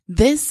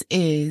This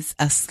is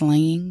a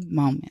slaying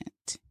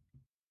moment.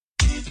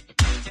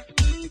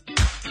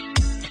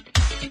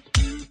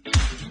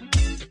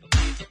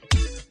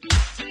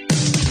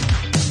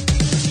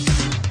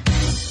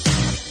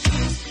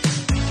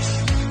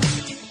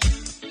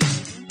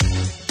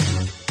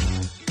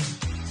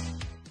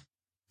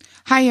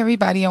 Hi,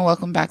 everybody, and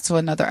welcome back to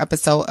another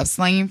episode of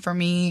Slaying for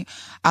Me.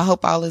 I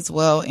hope all is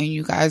well and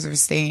you guys are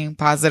staying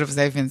positive,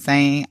 safe, and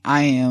sane.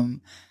 I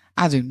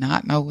do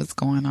not know what's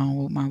going on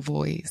with my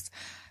voice.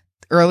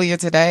 Earlier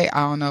today,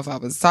 I don't know if I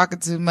was talking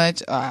too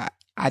much. I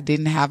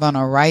didn't have on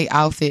a right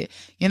outfit.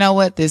 You know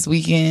what? This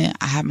weekend,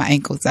 I had my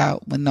ankles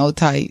out with no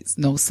tights,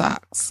 no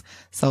socks.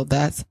 So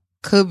that's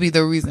could be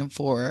the reason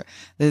for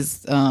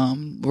this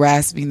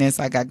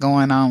raspiness I got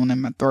going on in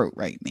my throat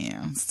right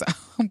now. So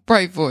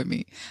pray for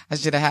me.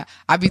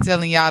 I be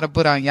telling y'all to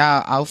put on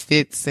y'all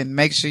outfits and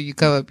make sure you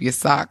cover up your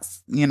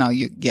socks, you know,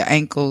 your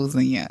ankles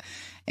and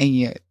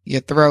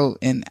your throat.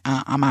 And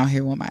I'm out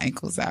here with my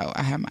ankles out.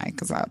 I have my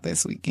ankles out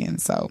this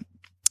weekend. So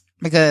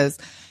because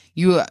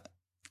I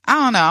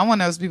don't know, I'm one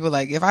of those people,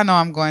 like, if I know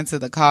I'm going to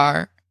the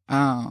car,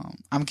 I'm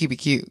gonna keep it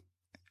cute.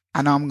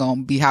 I know I'm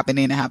gonna be hopping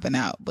in and hopping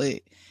out,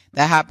 but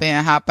that hop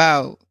in, hop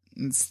out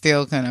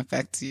still can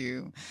affect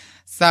you.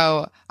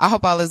 So I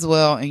hope all is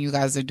well and you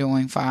guys are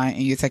doing fine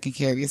and you're taking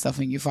care of yourself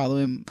and you're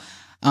following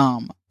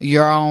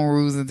your own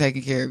rules and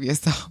taking care of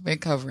yourself and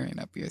covering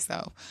up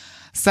yourself.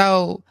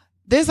 So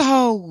this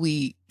whole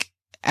week,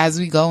 as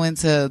we go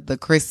into the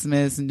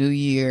Christmas, New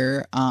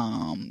Year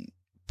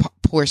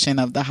portion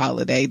of the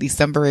holiday,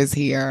 December is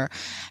here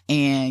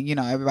and, you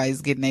know,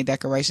 everybody's getting a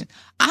decoration.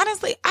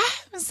 Honestly, I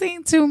haven't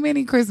seen too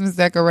many Christmas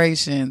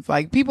decorations.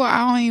 Like, people,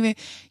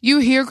 you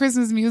hear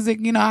Christmas music,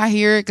 you know, I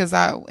hear it because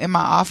in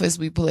my office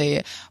we play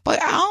it,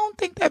 but I don't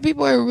think that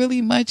people are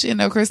really much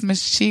in a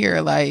Christmas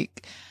cheer.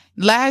 Like,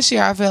 last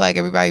year, I feel like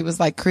everybody was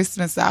like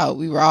Christmas out.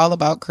 We were all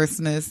about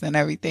Christmas and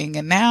everything.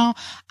 And now,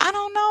 I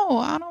don't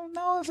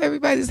know if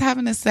everybody's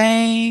having the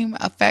same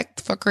effect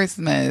for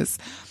Christmas.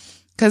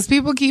 Because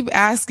people keep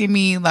asking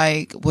me,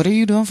 like, what are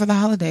you doing for the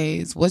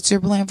holidays? What's your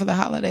plan for the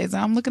holidays?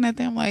 And I'm looking at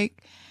them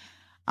like,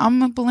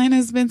 I'm planning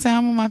to spend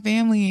time with my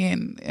family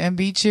and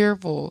be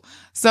cheerful.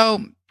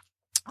 So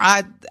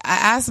I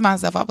asked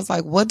myself, I was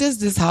like, what does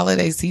this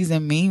holiday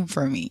season mean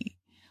for me?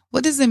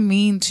 What does it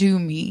mean to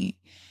me?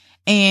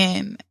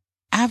 And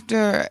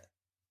after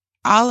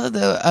all of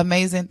the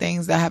amazing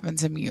things that happened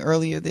to me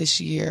earlier this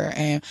year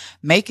and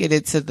making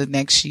it to the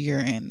next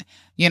year and,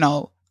 you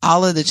know,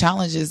 all of the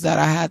challenges that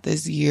I had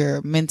this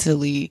year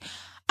mentally,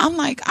 I'm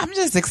like, I'm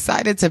just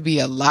excited to be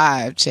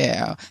alive,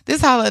 child.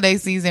 This holiday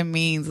season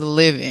means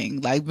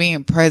living, like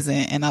being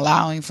present and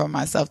allowing for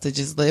myself to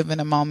just live in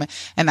a moment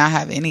and not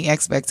have any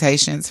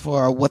expectations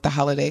for what the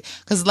holiday.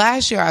 Because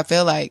last year, I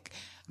feel like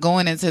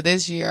going into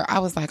this year, I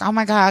was like, oh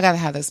my God, I got to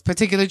have this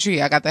particular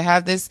tree. I got to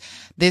have this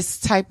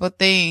type of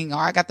thing, or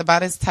I got to buy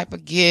this type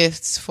of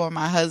gifts for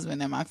my husband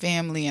and my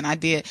family. And I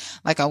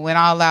went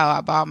all out.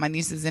 I bought my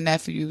nieces and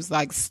nephews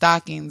like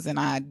stockings, and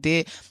I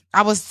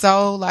was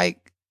so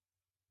like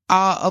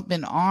all up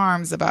in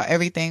arms about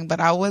everything, but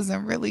I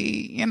wasn't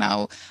really, you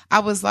know,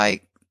 I was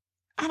like,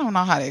 I don't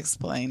know how to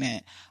explain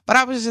it, but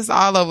I was just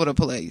all over the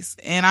place.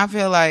 And I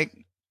feel like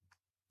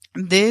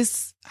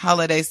this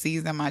holiday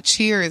season, my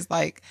cheer is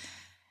like,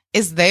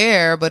 it's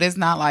there, but it's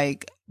not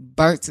like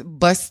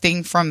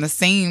busting from the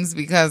seams,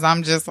 because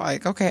I'm just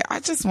like, okay, I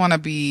just want to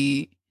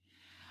be present.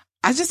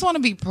 I just want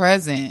to be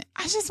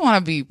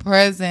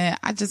present.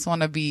 I just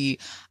want to be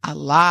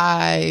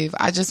alive.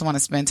 I just want to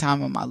spend time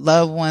with my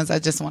loved ones. I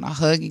just want to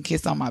hug and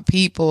kiss on my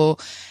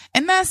people.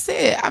 And that's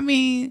it. I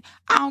mean,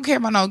 I don't care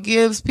about no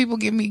gifts. People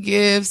give me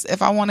gifts.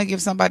 If I want to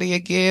give somebody a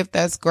gift,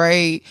 that's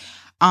great.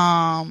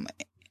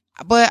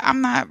 But I'm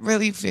not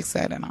really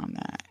fixated on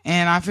that.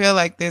 And I feel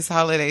like this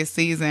holiday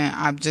season,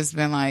 I've just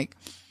been like,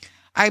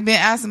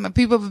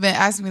 people have been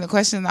asking me the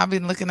question. I've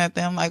been looking at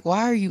them like,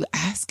 why are you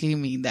asking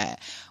me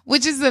that?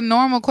 Which is a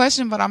normal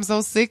question, but I'm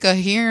so sick of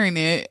hearing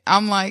it.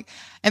 I'm like,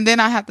 and then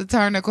I have to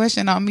turn the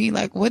question on me.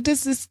 Like, what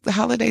does this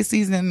holiday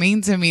season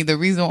mean to me? The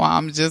reason why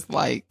I'm just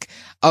like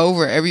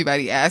over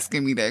everybody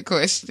asking me that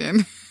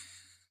question.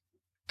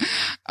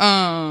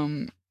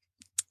 But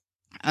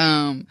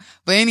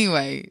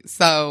anyway,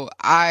 so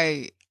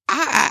I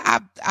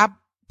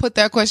put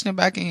that question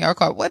back in your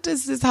card. What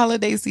does this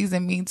holiday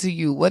season mean to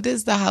you? What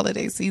does the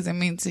holiday season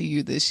mean to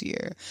you this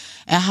year?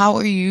 And how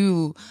are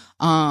you,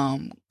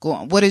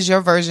 what is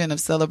your version of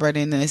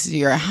celebrating this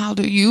year? How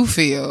do you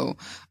feel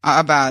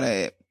about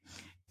it?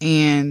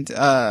 And,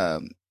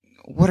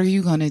 what are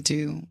you going to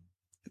do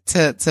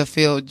to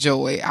feel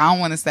joy? I don't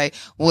want to say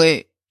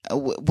what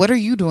are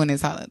you doing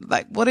this holiday?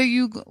 Like, what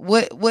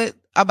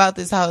about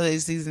this holiday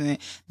season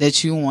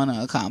that you want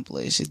to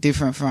accomplish is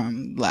different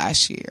from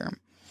last year?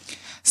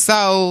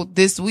 So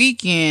this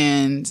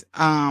weekend,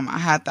 I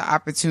had the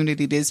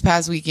opportunity this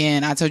past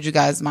weekend. I told you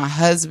guys my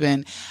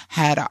husband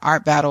had an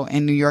art battle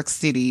in New York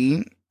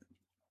City,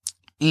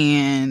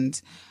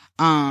 and,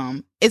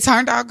 it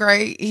turned out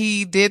great.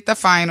 He did the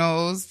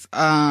finals.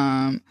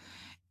 And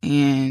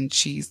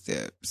she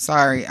said,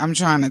 sorry, I'm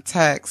trying to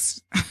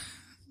text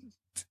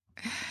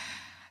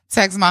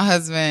text my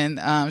husband.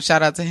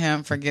 Shout out to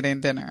him for getting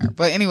dinner.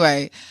 But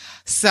anyway,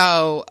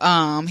 so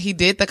he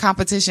did the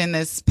competition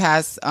this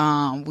past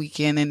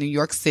weekend in New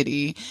York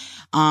City.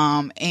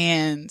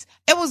 And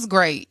it was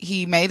great.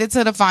 He made it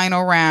to the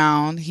final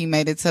round. He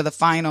made it to the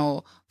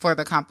final for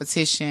the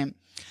competition.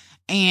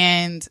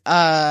 And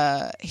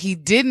he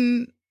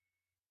didn't,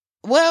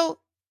 well,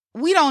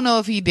 we don't know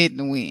if he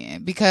didn't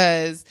win,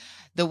 because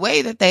the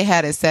way that they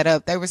had it set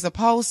up, they were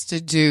supposed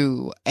to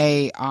do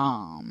a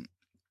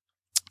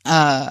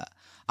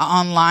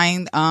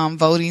online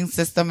voting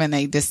system, and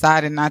they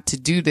decided not to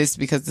do this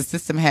because the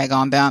system had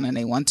gone down and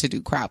they wanted to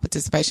do crowd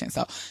participation.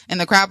 So in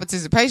the crowd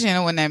participation,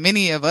 there wasn't that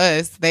many of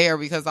us there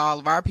because all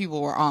of our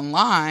people were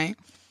online.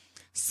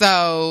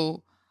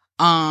 So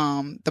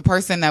the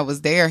person that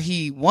was there,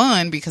 he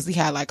won because he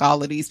had like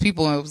all of these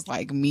people, and it was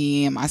like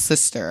me and my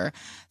sister.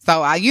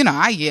 So I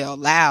yelled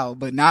loud,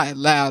 but not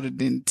louder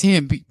than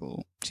 10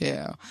 people.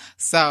 Yeah.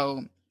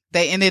 So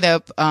they ended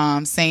up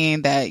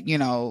saying that,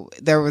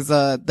 there was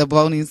the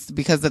voting,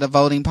 because of the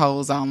voting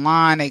polls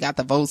online, they got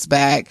the votes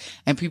back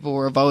and people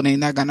were voting.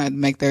 They're going to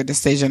make their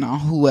decision on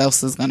who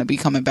else is going to be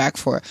coming back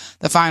for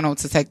the final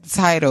to take the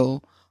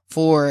title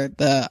for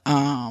the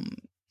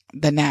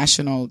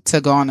national,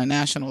 to go on a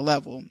national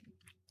level.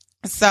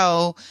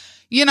 So,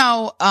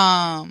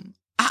 I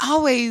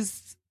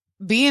always,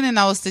 being in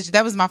those situations,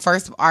 that was my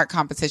first art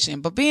competition,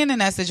 but being in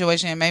that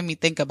situation, it made me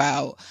think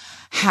about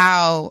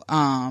how,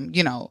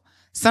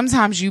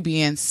 sometimes you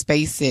be in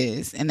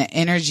spaces and the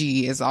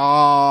energy is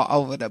all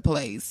over the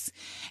place.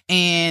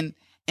 And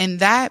in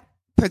that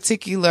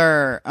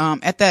particular,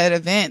 at that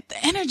event, the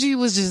energy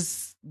was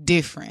just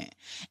different.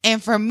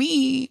 And for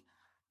me,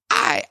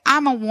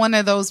 I'm one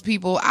of those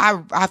people,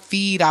 I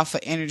feed off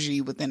of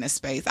energy within a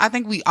space. I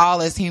think we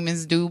all as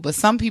humans do, but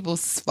some people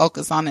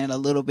focus on it a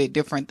little bit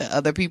different than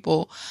other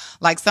people.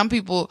 Like some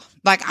people,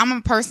 like I'm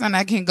a person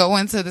that can go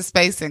into the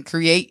space and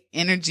create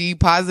energy,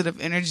 positive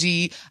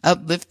energy,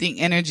 uplifting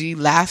energy,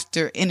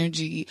 laughter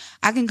energy.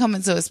 I can come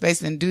into a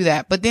space and do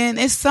that. But then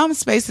it's some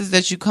spaces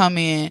that you come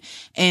in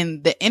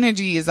and the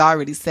energy is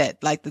already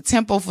set. Like the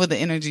tempo for the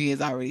energy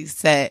is already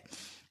set,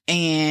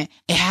 and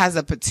it has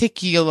a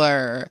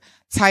particular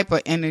type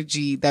of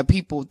energy that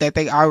people have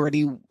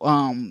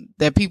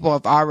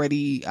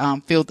already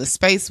filled the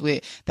space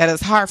with, that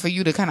it's hard for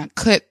you to kind of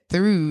cut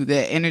through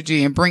the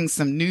energy and bring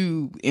some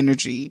new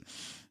energy.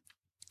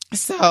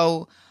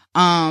 So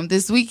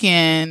this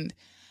weekend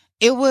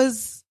it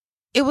was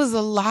a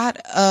lot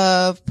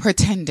of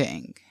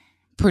pretending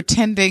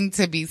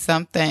to be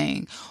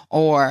something,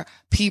 or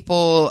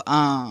people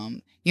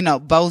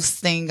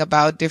boasting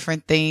about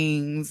different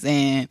things,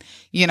 and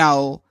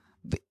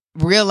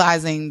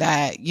realizing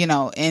that,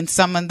 and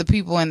some of the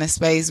people in the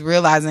space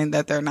realizing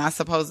that they're not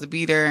supposed to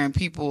be there, and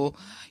people,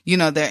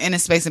 they're in a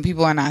space and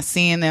people are not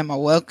seeing them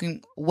or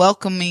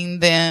welcoming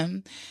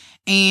them.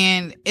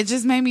 And it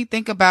just made me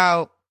think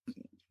about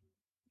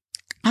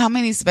how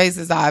many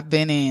spaces I've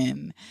been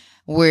in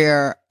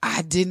where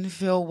I didn't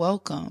feel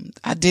welcomed.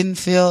 I didn't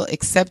feel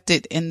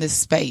accepted in the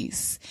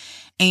space.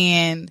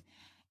 And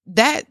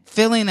that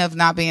feeling of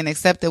not being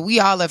accepted, we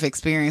all have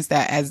experienced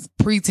that as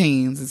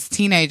preteens, as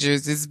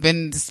teenagers. It's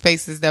been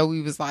spaces that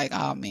we was like,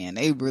 oh man,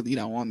 they really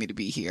don't want me to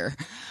be here.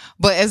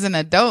 But as an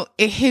adult,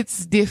 it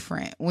hits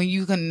different when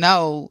you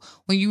know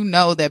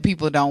that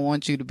people don't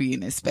want you to be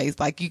in this space.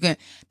 Like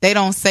they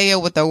don't say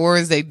it with the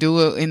words, they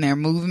do it in their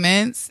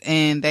movements,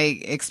 and they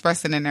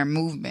express it in their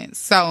movements.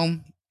 So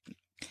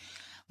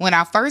when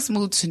I first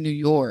moved to New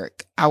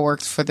York, I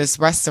worked for this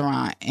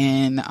restaurant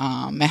in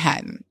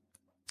Manhattan.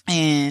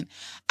 And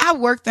I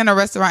worked in a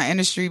restaurant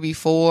industry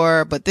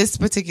before, but this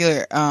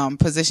particular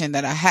position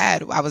that I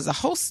had, I was a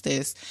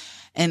hostess.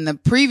 And the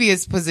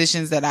previous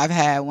positions that I've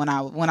had when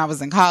I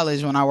was in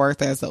college, when I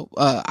worked as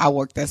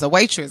a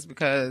waitress,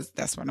 because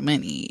that's where the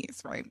money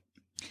is, right?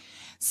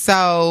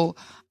 So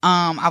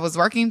I was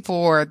working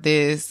for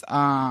this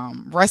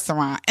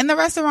restaurant, and the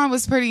restaurant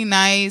was pretty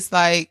nice.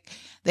 Like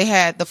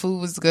the food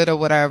was good or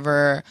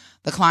whatever.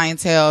 The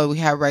clientele, we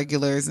had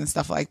regulars and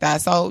stuff like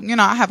that. So,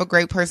 I have a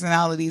great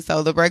personality.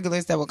 So the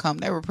regulars that would come,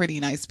 they were pretty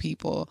nice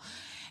people.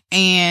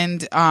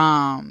 And,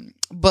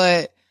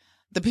 but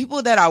the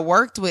people that I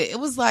worked with, it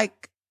was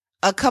like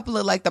a couple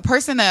of, like the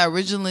person that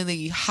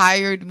originally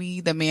hired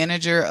me, the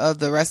manager of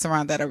the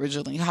restaurant that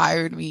originally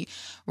hired me,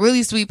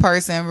 really sweet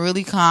person,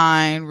 really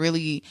kind,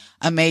 really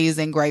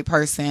amazing, great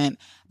person.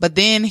 But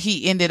then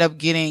he ended up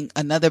getting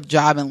another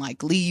job and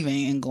like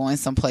leaving and going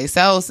someplace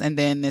else. And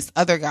then this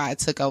other guy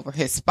took over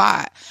his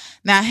spot.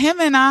 Now him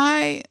and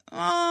I,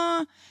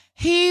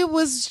 he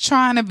was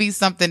trying to be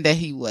something that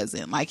he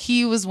wasn't. Like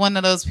he was one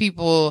of those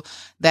people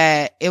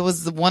that it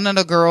was one of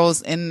the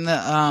girls in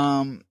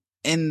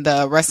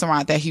the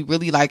restaurant that he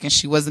really liked, and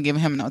she wasn't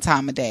giving him no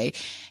time of day.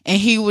 And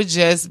he would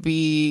just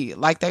be,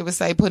 like they would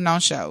say, putting on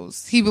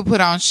shows. He would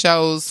put on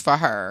shows for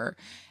her.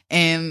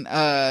 And,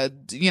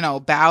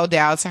 bow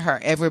down to her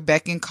every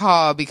beck and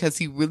call because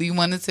he really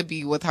wanted to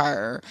be with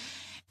her.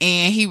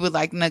 And he would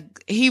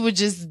he would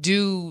just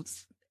do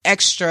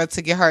extra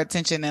to get her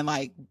attention and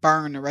like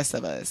burn the rest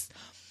of us.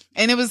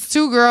 And it was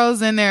 2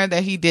 girls in there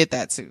that he did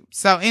that to.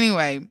 So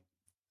anyway,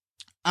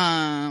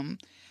 I'm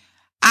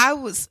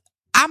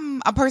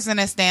a person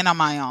that stand on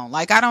my own.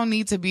 Like, I don't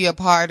need to be a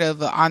part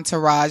of an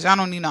entourage. I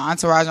don't need no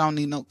entourage. I don't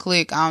need no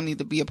clique. I don't need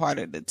to be a part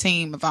of the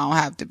team if I don't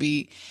have to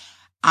be.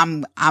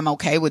 I'm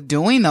okay with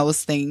doing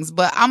those things,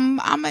 but I'm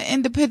an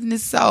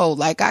independent soul.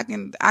 Like, I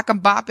can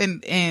bop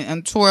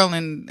and twirl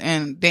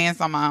and dance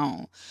on my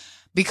own,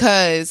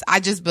 because I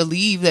just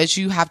believe that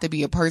you have to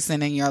be a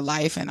person in your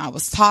life. And I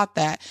was taught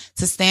that,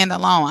 to stand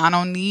alone. I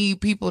don't need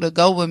people to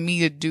go with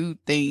me to do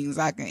things.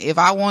 If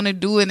I want to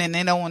do it and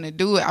they don't want to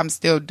do it, I'm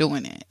still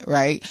doing it.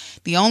 Right.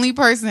 The only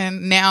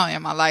person now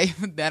in my life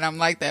that I'm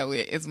like that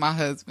with is my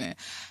husband.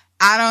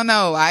 I don't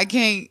know. I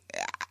can't.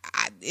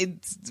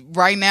 It's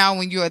right now,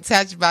 when you're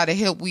attached by the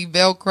hip, we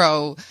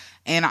Velcro,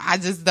 and I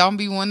just don't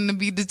be wanting to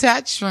be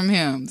detached from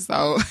him.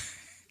 So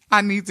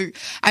I need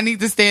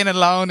to stand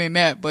alone in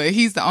that. But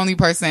he's the only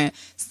person,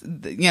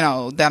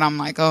 that I'm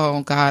like,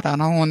 oh God, I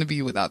don't want to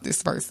be without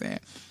this person.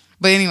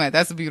 But anyway,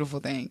 that's a beautiful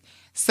thing.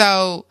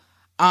 So,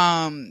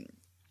 I'm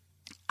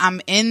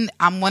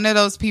one of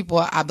those people,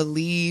 I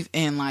believe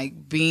in,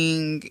 like,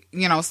 being,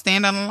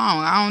 standing alone.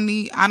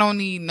 I don't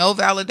need no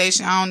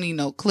validation. I don't need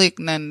no clique,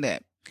 none of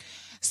that.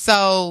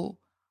 So,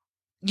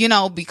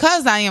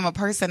 because I am a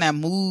person that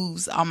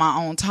moves on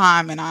my own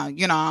time, and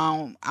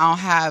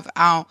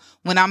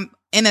when I'm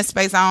in a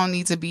space, I don't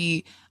need to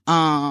be,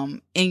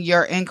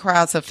 in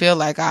crowd to feel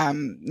like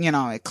I'm,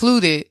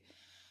 included.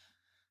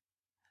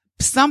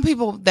 Some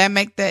people that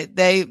make that,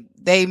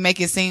 they make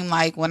it seem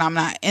like when I'm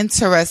not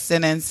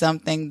interested in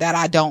something, that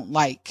I don't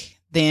like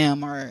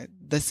them or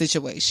the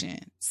situation.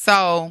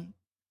 So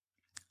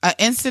an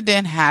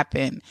incident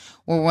happened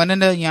where one of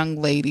the young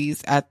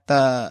ladies at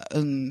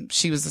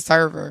she was a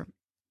server.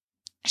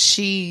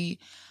 She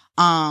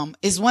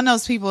is one of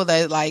those people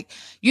that, like,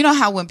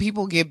 how when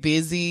people get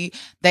busy,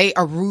 they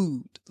are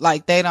rude.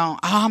 Like, they don't,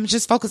 I'm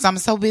just focused. I'm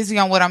so busy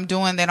on what I'm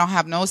doing. They don't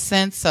have no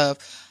sense of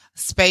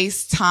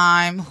space,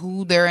 time,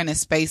 who they're in a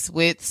space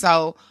with.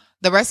 So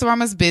the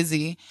restaurant is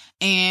busy,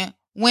 and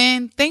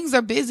when things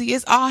are busy,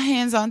 it's all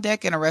hands on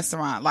deck in a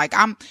restaurant. Like,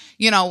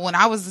 when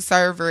I was a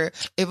server,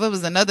 if it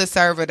was another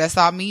server that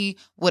saw me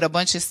with a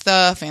bunch of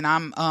stuff and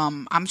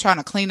I'm trying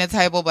to clean the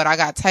table, but I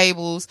got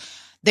tables,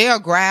 they'll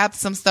grab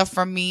some stuff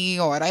from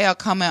me, or they'll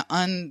come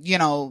and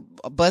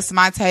bust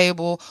my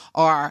table,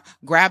 or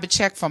grab a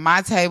check from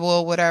my table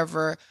or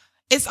whatever.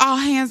 It's all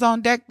hands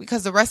on deck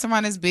because the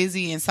restaurant is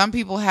busy, and some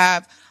people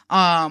have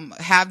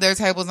their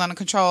tables under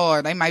control,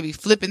 or they might be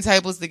flipping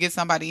tables to get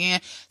somebody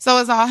in. So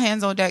it's all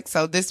hands on deck.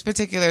 So this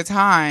particular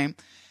time,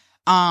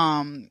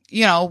 even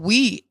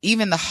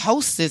the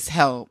hostess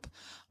help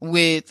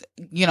with,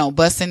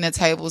 busting the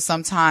tables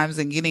sometimes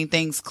and getting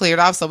things cleared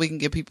off so we can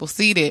get people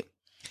seated.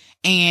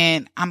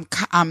 And I'm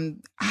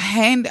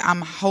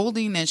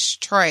holding this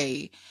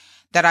tray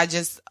that I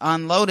just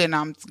unloaded, and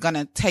I'm going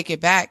to take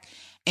it back.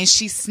 And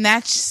she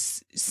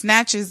snatches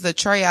the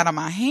tray out of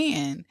my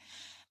hand.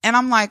 And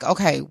I'm like,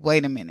 okay,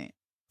 wait a minute.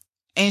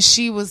 And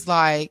she was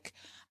like,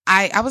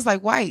 I was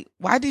like, why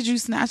did you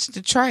snatch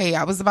the tray?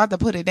 I was about to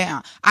put it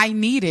down. I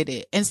needed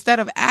it. Instead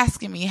of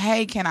asking me,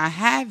 hey, can I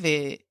have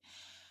it?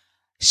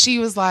 She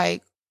was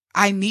like,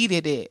 I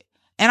needed it.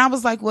 And I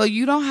was like, well,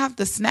 you don't have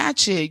to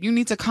snatch it. You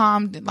need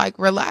to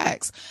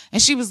relax.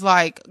 And she was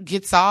like,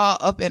 gets all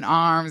up in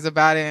arms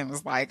about it and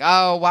was like,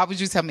 oh, why would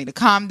you tell me to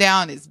calm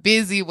down? It's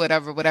busy,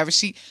 whatever.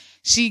 She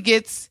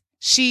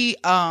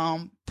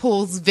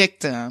pulls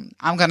victim.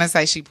 I'm going to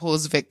say she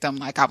pulls victim.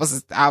 Like, I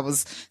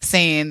was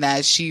saying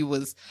that she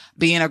was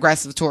being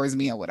aggressive towards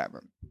me or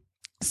whatever.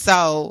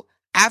 So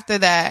after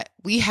that,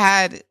 we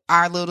had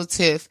our little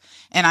tiff,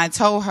 and I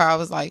told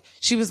her,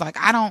 she was like,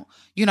 I don't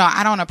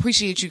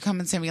appreciate you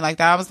coming to me like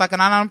that. I was like,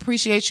 and I don't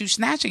appreciate you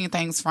snatching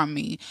things from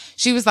me.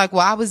 She was like,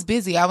 well, I was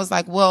busy. I was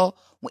like, well,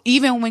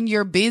 even when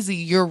you're busy,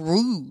 you're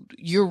rude.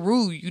 You're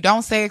rude. You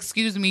don't say,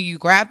 excuse me. You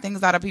grab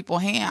things out of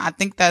people's hand. I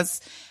think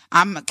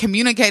I'm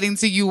communicating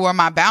to you where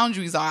my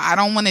boundaries are. I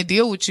don't want to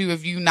deal with you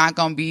if you're not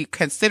going to be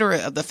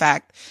considerate of the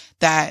fact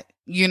that,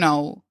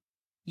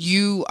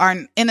 you are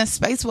in a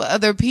space with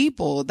other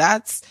people.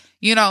 That's,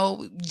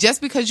 just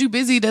because you're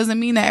busy doesn't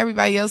mean that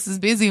everybody else is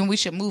busy and we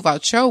should move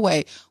out your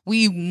way.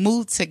 We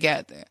move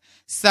together.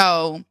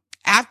 So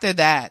after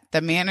that, the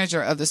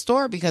manager of the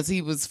store, because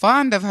he was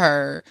fond of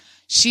her,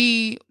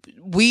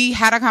 we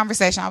had a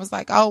conversation. I was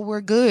like, oh, we're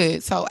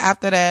good. So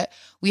after that,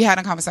 we had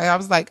a conversation. I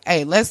was like,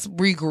 hey, let's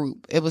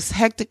regroup. It was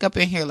hectic up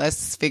in here.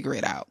 Let's figure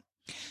it out.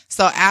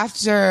 So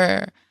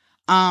after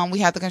we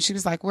had she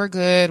was like, we're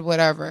good,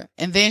 whatever.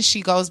 And then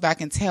she goes back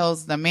and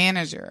tells the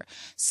manager.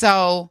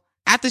 So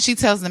after she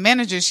tells the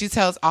manager, she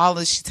tells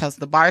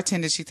the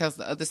bartender, she tells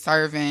the other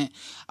servant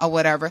or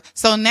whatever.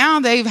 So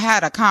now they've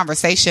had a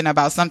conversation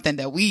about something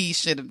that we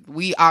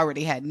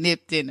already had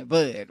nipped in the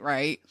bud,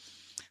 right?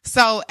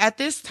 So at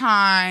this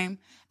time,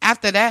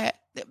 after that,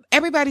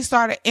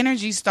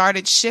 energy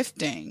started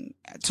shifting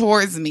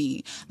towards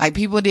me. Like,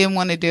 people didn't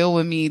want to deal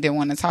with me, didn't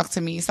want to talk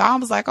to me. So I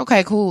was like,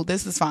 okay, cool.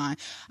 This is fine.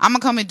 I'm going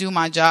to come and do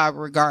my job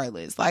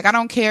regardless. Like, I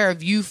don't care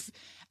if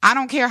I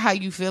don't care how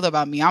you feel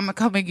about me. I'm going to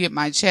come and get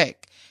my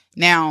check.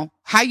 Now,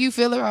 how you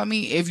feel about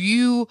me, if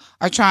you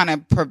are trying to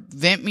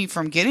prevent me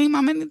from getting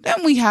my money,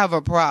 then we have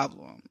a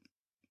problem.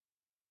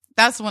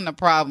 That's when the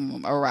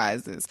problem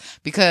arises.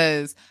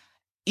 Because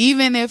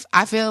even if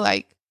I feel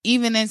like,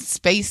 even in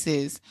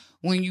spaces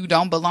when you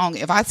don't belong,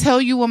 if I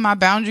tell you what my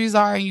boundaries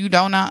are and you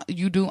don't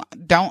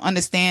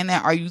understand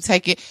that, or you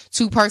take it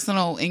too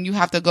personal and you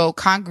have to go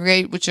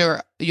congregate with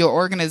your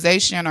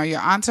organization or your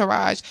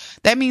entourage,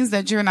 that means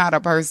that you're not a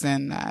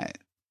person that,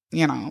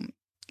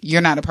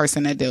 you're not a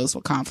person that deals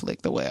with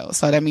conflict well.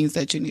 So that means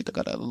that you need to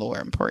go to the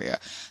Lord in prayer.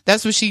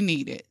 That's what she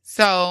needed.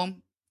 So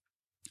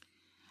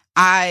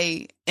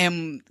I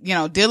am,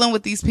 dealing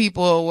with these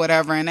people or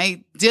whatever, and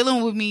they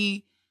dealing with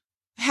me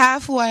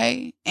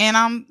halfway, and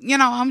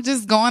I'm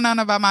just going on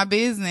about my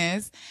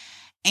business.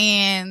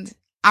 And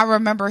I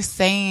remember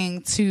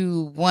saying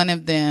to one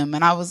of them,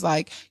 and I was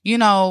like,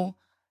 the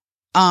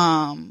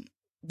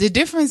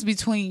difference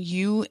between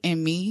you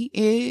and me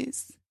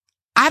is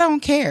I don't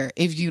care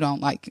if you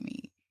don't like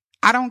me.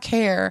 I don't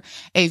care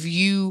if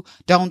you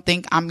don't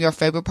think I'm your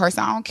favorite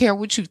person. I don't care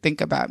what you think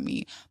about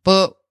me.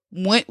 But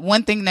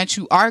one thing that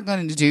you are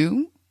going to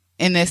do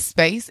in this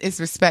space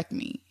is respect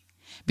me,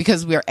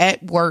 because we're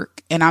at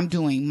work and I'm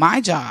doing my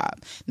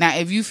job. Now,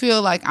 if you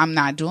feel like I'm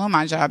not doing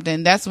my job,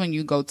 then that's when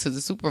you go to the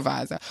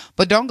supervisor.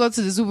 But don't go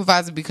to the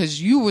supervisor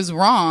because you was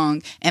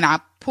wrong and I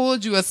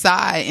pulled you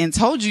aside and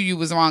told you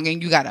was wrong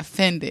and you got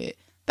offended.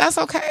 That's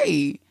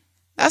okay.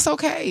 That's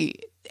okay.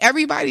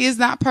 Everybody is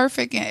not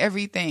perfect in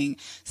everything.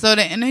 So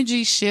the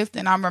energy shift.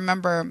 And I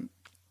remember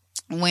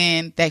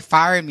when they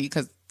fired me,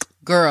 because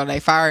girl, they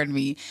fired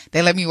me.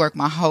 They let me work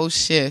my whole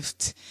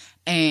shift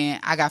and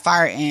I got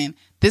fired. And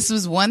this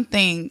was one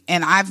thing,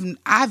 and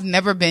I've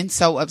never been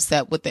so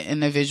upset with the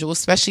individual,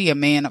 especially a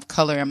man of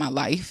color in my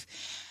life.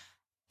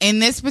 In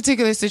this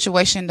particular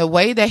situation, the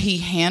way that he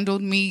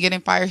handled me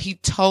getting fired, he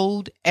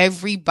told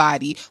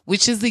everybody,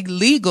 which is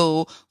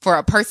illegal for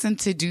a person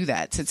to do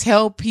that, to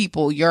tell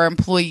people, your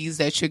employees,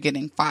 that you're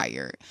getting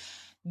fired.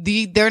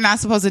 They're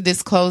not supposed to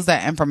disclose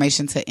that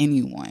information to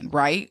anyone,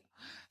 right?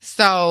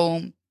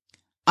 So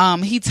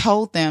he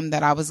told them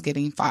that I was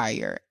getting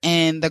fired.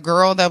 And the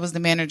girl that was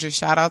the manager,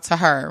 shout out to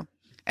her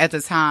at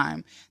the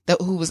time,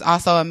 who was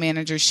also a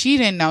manager, she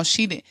didn't know.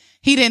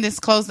 He didn't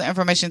disclose the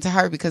information to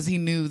her because he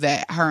knew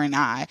that her and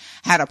I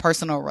had a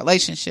personal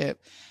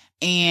relationship.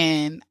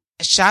 And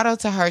shout out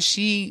to her.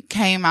 She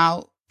came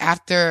out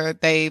after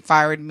they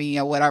fired me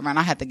or whatever, and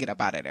I had to get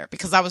up out of there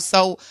because I was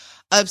so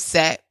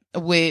upset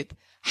with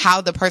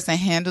how the person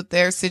handled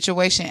their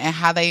situation and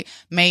how the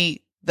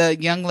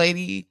young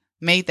lady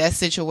made that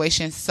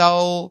situation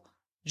so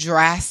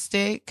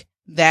drastic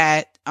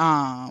that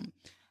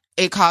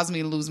it caused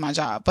me to lose my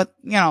job. But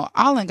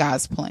all in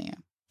God's plan.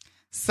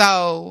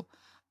 So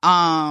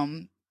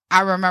I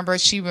remember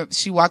she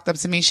walked up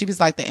to me. She was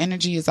like, the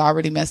energy is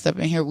already messed up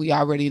in here. We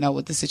already know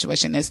what the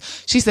situation is.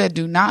 She said,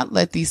 do not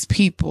let these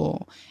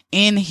people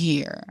in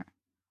here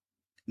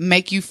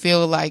make you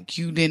feel like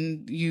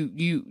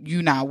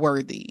you're not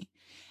worthy.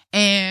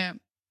 And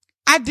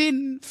I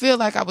didn't feel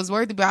like I was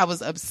worthy, but I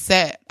was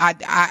upset.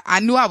 I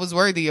knew I was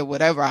worthy of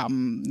whatever I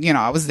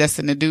was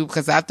destined to do,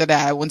 because after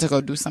that I went to go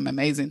do some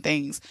amazing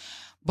things.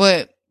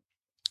 But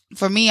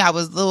for me, I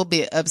was a little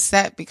bit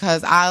upset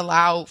because I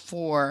allowed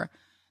for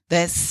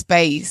that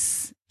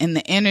space and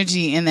the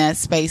energy in that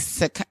space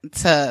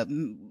to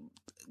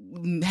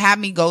have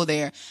me go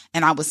there.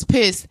 And I was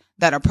pissed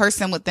that a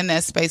person within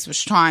that space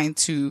was trying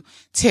to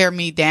tear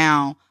me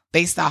down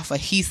based off of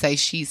he say,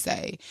 she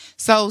say.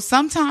 So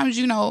sometimes,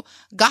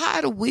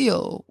 God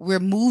will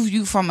remove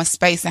you from a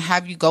space and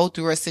have you go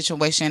through a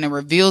situation and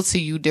reveal to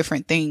you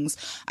different things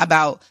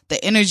about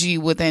the energy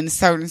within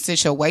certain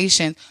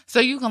situations,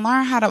 so you can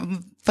learn how to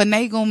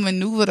finagle,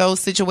 maneuver those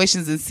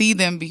situations and see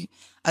them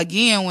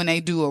again when they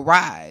do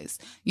arise.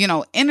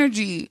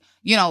 Energy,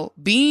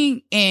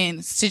 being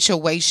in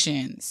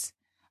situations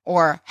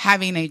or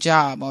having a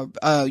job or,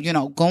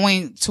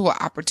 going to an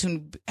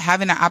opportunity,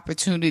 having an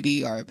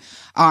opportunity or,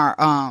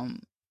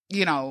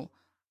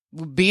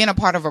 being a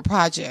part of a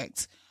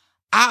project.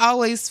 I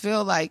always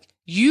feel like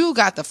you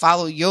got to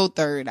follow your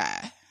third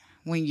eye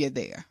when you're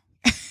there.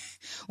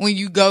 When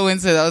you go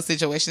into those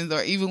situations,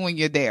 or even when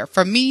you're there.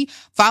 For me,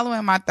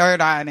 following my third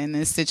eye in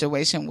this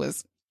situation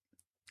was,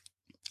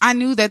 I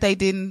knew that they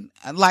didn't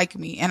like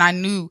me, and I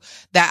knew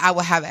that I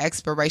would have an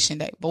expiration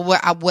date. But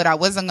what I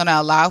wasn't going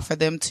to allow for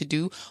them to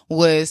do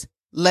was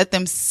let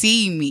them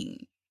see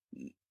me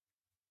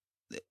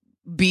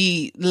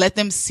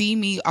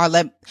or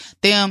let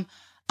them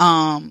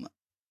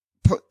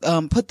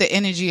put the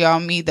energy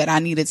on me that I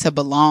needed to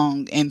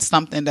belong in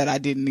something that I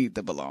didn't need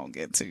to belong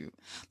into.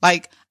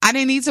 Like, I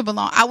didn't need to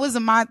belong. I was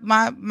in my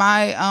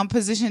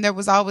position that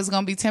was always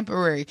going to be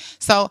temporary.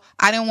 So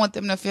I didn't want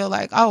them to feel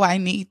like, oh, I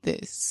need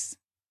this.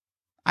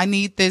 I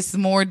need this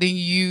more than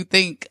you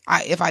think.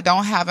 If I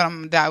don't have it, I'm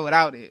going to die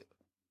without it.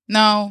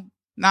 No,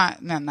 not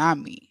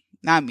me,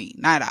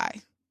 not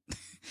I.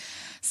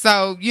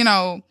 So,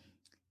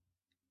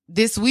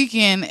 this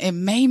weekend, it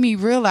made me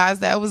realize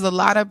that it was a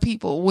lot of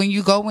people. When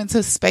you go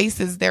into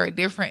spaces, there are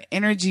different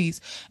energies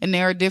and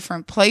there are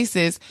different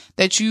places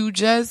that you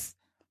just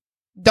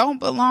don't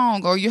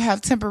belong, or you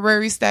have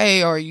temporary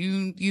stay, or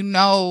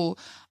that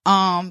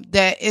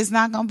it's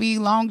not going to be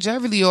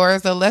longevity, or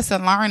it's a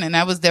lesson learned. And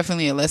that was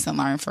definitely a lesson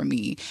learned for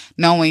me,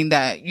 knowing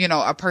that,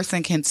 a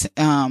person can,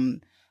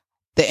 the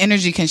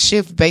energy can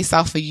shift based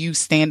off of you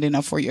standing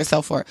up for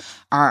yourself, or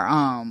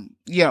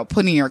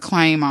putting your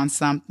claim on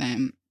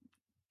something.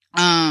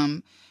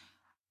 I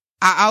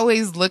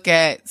always look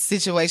at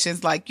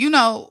situations like,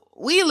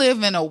 we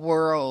live in a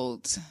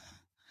world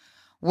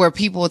where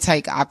people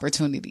take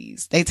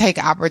opportunities. They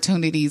take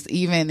opportunities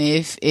even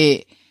if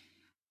it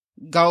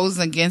goes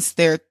against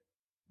their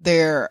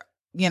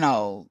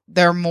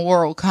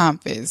moral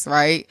compass,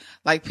 right?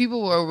 Like a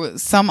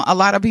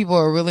lot of people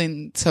are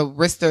willing to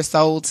risk their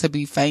soul to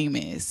be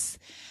famous.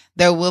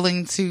 They're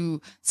willing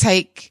to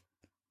take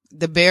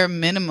the bare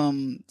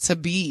minimum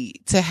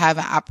to have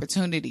an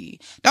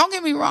opportunity. Don't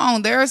get me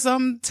wrong. There are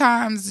some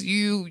times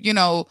you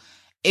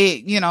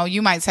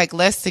might take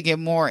less to get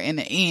more in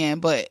the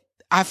end, but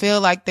I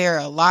feel like there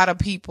are a lot of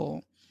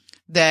people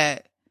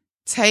that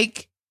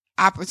take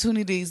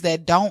opportunities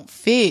that don't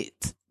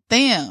fit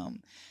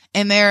them.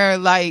 And they're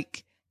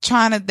like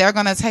they're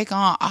going to take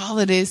on all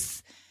of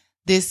this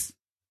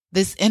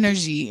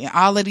energy and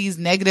all of these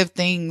negative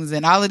things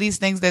and all of these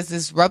things that's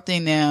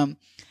disrupting them,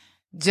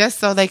 just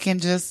so they can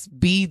just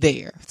be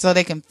there, so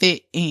they can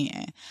fit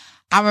in.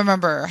 I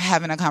remember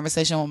having a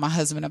conversation with my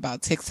husband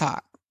about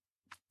TikTok.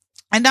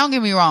 And don't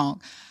get me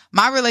wrong,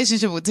 my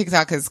relationship with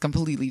TikTok has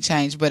completely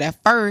changed. But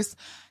at first,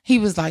 he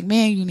was like,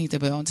 man, you need to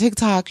be on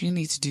TikTok. You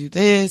need to do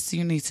this.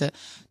 You need to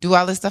do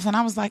all this stuff. And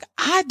I was like,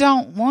 I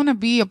don't want to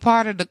be a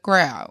part of the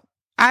crowd.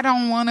 I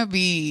don't want to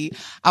be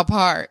a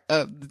part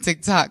of the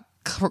TikTok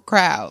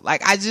crowd.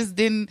 Like, I just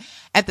didn't,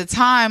 at the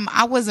time,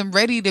 I wasn't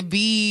ready to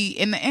be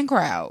in the in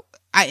crowd.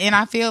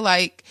 I feel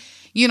like,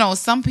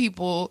 some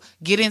people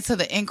get into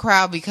the in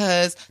crowd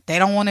because they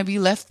don't want to be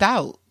left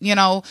out,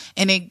 and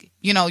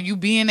you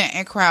be in the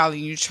in crowd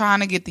and you're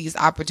trying to get these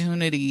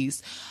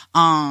opportunities.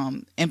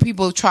 And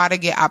people try to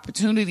get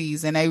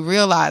opportunities and they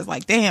realize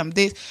like, damn,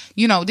 this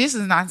is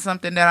not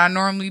something that I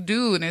normally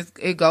do. And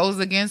it goes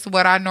against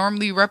what I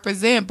normally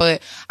represent,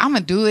 but I'm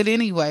going to do it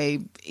anyway,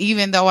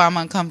 even though I'm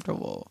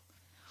uncomfortable.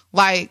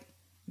 Like,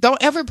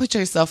 don't ever put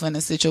yourself in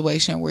a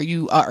situation where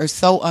you are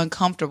so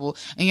uncomfortable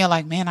and you're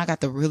like, man, I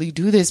got to really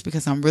do this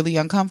because I'm really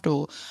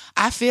uncomfortable.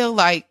 I feel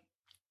like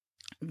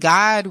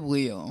God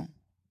will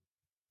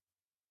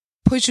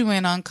put you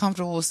in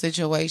uncomfortable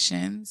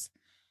situations,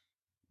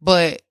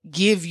 but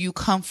give you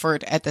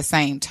comfort at the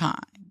same time,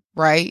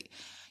 right?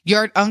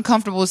 Your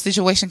uncomfortable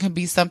situation can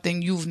be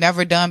something you've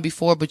never done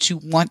before, but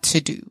you want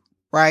to do,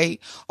 right?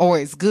 Or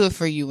it's good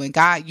for you and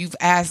you've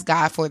asked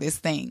God for this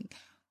thing.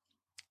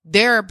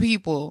 There are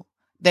people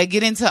that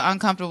get into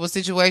uncomfortable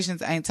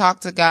situations, ain't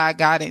talked to God,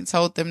 God ain't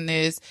told them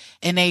this,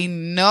 and they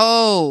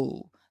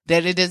know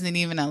that it doesn't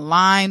even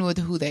align with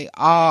who they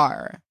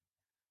are.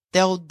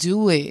 They'll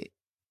do it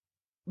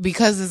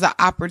because it's an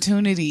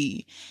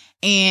opportunity.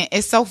 And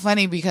it's so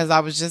funny because I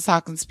was just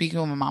speaking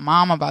with my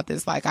mom about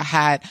this. Like, I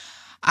had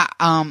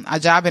a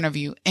job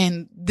interview,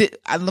 and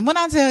when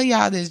I tell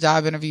y'all this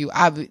job interview,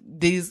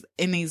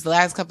 in these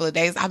last couple of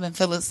days, I've been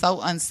feeling so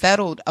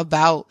unsettled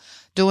about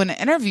doing the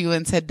interview.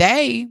 And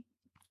today,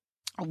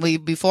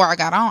 before I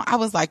got on, I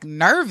was like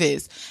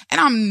nervous,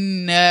 and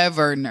I'm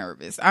never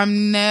nervous.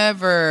 I'm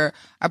never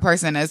a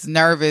person that's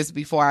nervous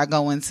before I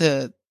go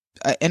into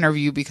an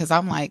interview, because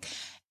I'm like,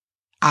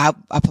 I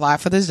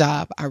applied for this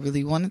job. I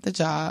really wanted the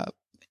job.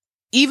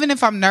 Even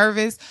if I'm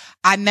nervous,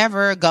 I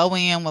never go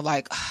in with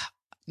like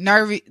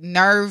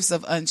nerves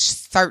of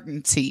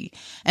uncertainty.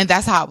 And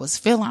that's how I was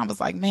feeling. I was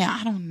like, man,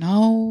 I don't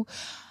know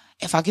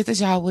if I get the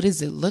job, what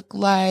does it look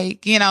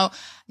like? I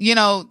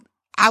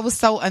was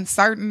so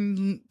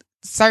uncertain,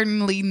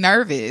 certainly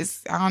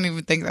nervous. I don't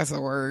even think that's a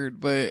word,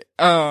 but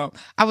I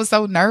was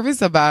so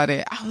nervous about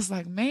it. I was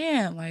like,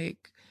 man,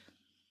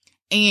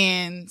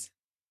 and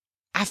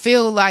I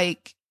feel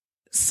like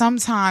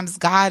sometimes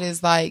God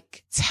is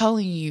like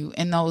telling you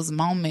in those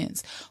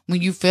moments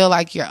when you feel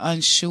like you're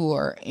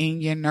unsure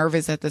and you're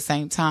nervous at the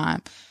same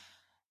time.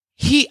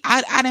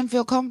 I didn't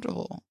feel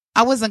comfortable.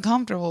 I wasn't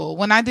comfortable.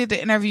 When I did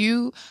the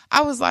interview,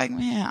 I was like,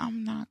 man,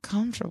 I'm not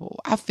comfortable.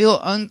 I feel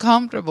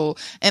uncomfortable,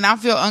 and I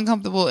feel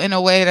uncomfortable in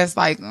a way that's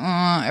like,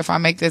 if I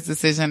make this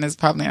decision, it's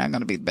probably not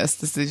going to be the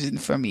best decision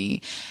for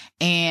me.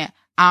 And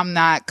I'm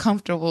not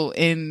comfortable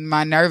in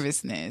my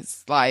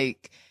nervousness.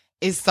 Like,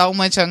 it's so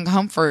much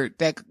uncomfort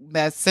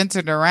that's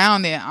centered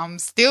around it. I'm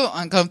still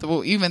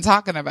uncomfortable even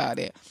talking about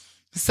it.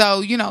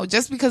 So,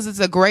 just because it's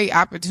a great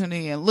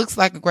opportunity, it looks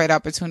like a great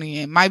opportunity,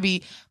 it might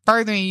be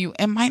furthering you,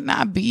 it might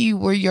not be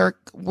where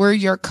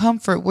your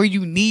comfort, where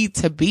you need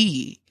to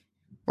be,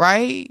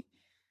 right?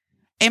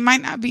 It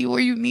might not be where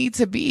you need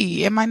to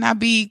be. It might not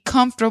be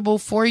comfortable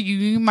for you.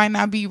 You might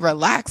not be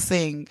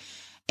relaxing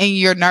in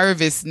your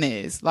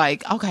nervousness.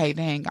 Like, okay,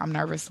 dang, I'm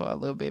nervous for a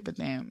little bit, but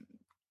then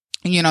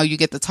you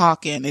get to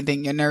talking and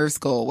then your nerves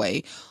go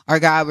away, or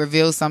God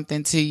reveals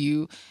something to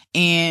you.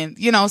 And,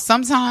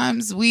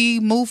 sometimes we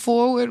move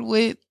forward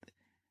with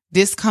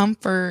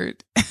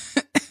discomfort.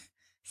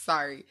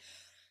 Sorry.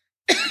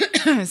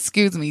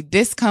 Excuse me.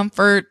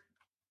 Discomfort,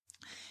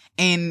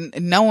 and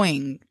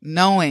knowing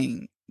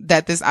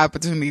that this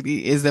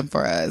opportunity isn't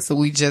for us. So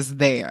we just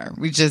there. And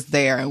we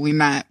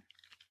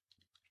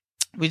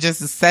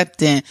just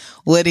accepting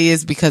what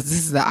is, because this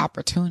is the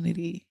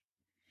opportunity.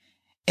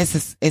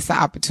 It's an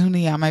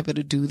opportunity. I'm able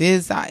to do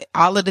this.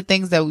 All of the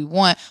things that we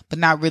want, but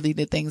not really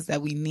the things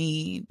that we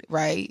need,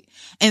 right?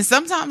 And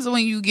sometimes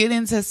when you get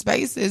into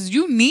spaces,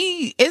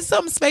 it's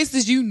some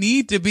spaces you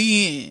need to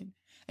be in.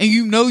 And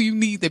you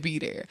need to be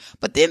there.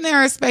 But then there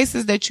are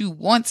spaces that you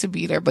want to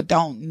be there, but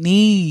don't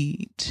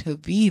need to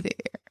be there,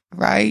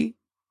 right?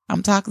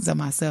 I'm talking to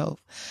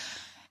myself.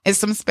 It's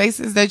some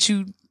spaces that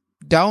you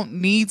don't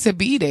need to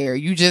be there.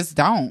 You just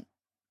don't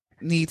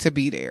need to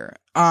be there.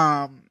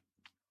 And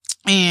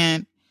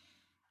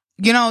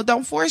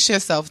don't force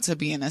yourself to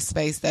be in a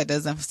space that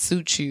doesn't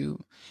suit you.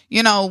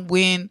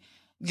 When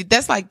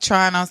that's like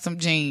trying on some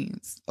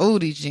jeans. Oh,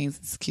 these jeans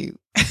is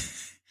cute.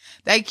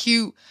 They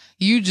cute.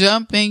 You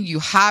jumping, you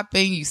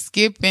hopping, you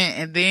skipping,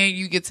 and then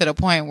you get to the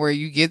point where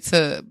you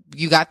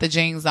got the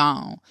jeans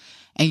on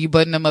and you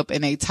button them up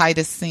in a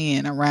tightest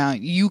sin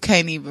around. You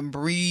can't even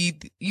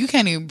breathe. You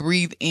can't even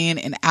breathe in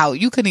and out.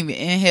 You couldn't even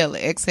inhale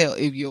and exhale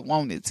if you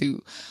wanted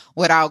to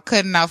without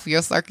cutting off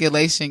your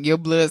circulation, your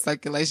blood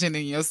circulation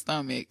in your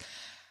stomach.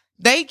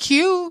 They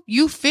cute.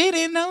 You fit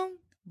in them,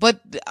 but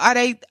are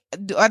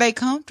they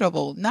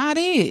comfortable? Not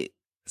it.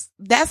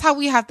 That's how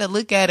we have to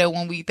look at it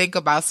when we think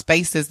about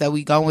spaces that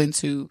we go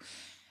into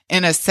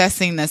and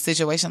assessing the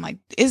situation. Like,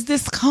 is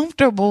this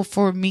comfortable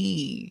for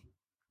me?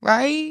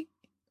 Right?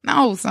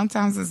 No,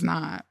 sometimes it's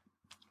not.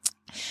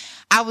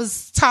 I was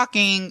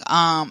speaking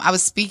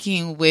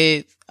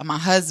with my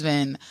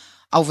husband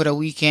over the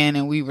weekend,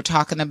 and we were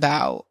talking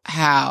about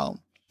how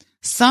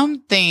some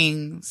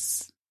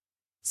things,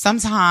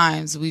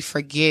 sometimes we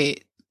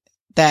forget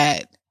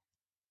that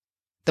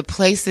the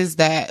places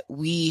that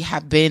we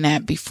have been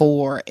at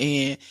before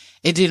and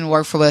it didn't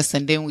work for us,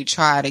 and then we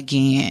tried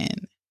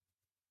again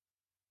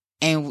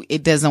and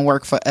it doesn't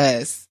work for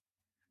us.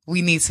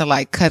 We need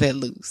to cut it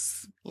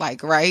loose.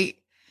 Right?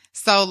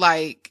 So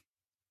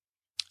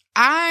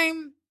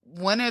I'm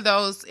one of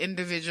those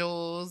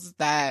individuals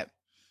that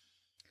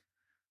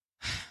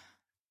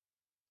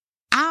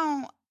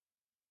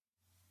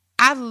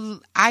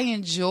I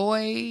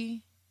enjoy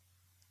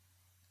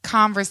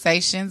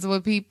conversations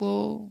with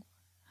people,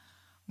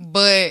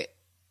 but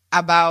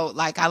about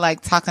I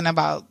like talking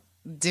about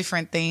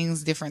different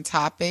things, different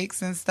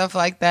topics and stuff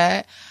like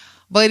that.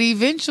 But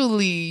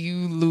eventually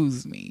you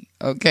lose me.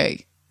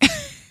 Okay.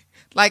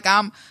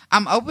 I'm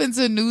open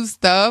to new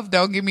stuff.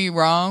 Don't get me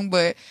wrong.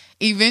 But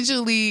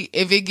eventually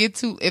if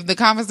the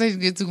conversation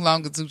gets too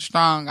long or too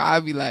strong,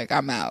 I'll be like,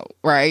 I'm out.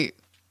 Right.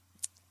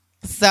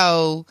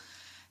 So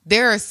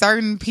there are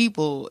certain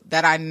people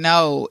that I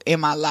know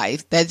in my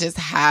life that just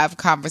have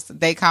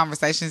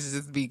conversations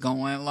just be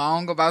going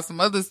long about some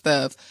other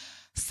stuff.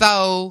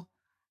 So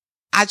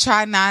I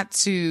try not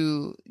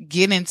to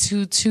get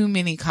into too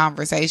many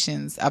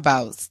conversations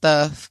about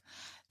stuff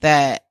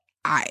that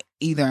I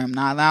either am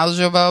not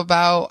knowledgeable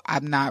about,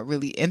 I'm not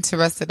really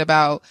interested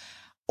about,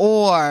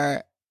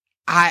 or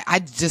I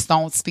just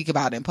don't speak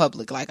about in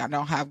public. I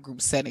don't have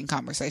group setting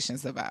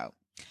conversations about.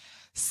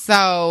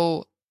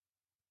 So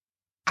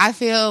I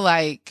feel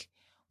like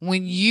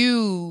when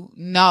you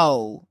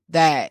know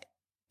that,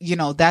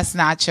 that's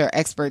not your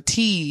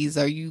expertise,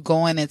 or you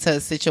going into a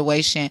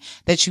situation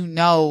that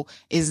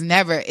is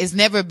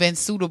never been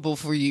suitable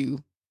for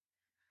you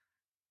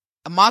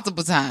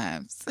multiple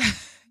times,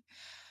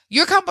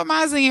 you're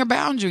compromising your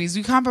boundaries.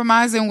 You're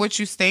compromising what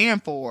you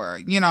stand for,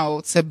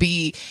 to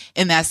be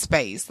in that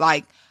space.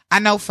 I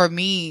know for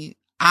me,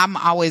 I'm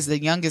always the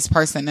youngest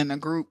person in the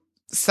group.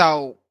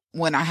 So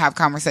when I have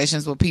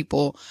conversations with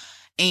people,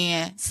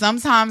 and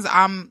sometimes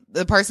I'm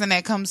the person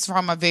that comes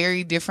from a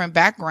very different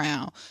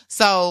background.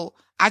 So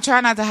I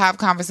try not to have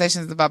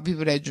conversations about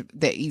people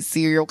that eat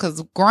cereal,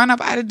 because growing up,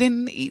 I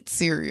didn't eat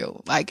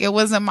cereal. It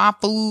wasn't my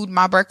food,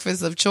 my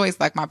breakfast of choice.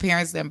 My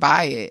parents didn't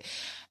buy it.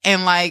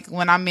 And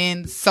when I'm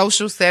in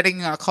social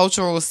setting or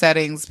cultural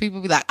settings, people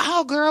be like,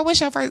 oh girl,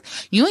 what's your first?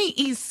 You ain't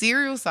eat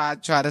cereal. So I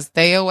try to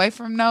stay away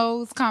from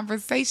those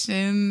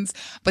conversations.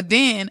 But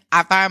then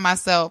I find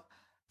myself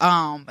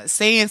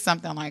saying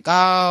something like,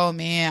 oh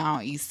man, I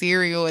don't eat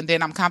cereal. And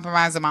then I'm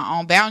compromising my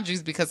own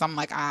boundaries, because I'm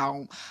like,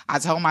 I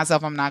told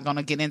myself I'm not going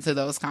to get into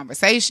those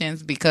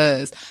conversations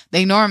because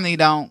they normally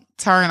don't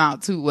turn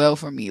out too well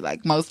for me.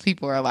 Most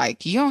people are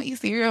like, you don't eat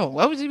cereal.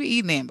 What would you be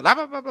eating then? Blah,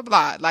 blah, blah, blah,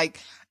 blah.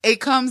 It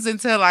comes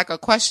into a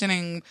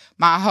questioning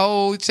my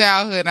whole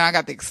childhood, and I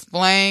got to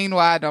explain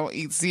why I don't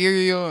eat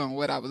cereal and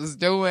what I was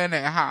doing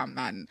and how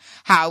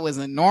I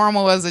wasn't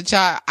normal as a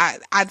child.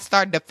 I'd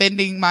start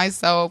defending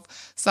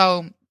myself.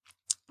 So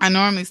I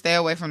normally stay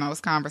away from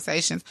those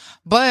conversations,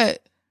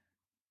 but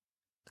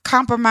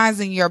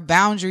compromising your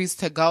boundaries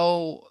to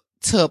go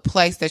to a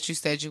place that you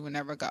said you would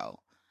never go.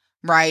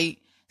 Right?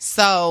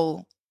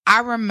 So I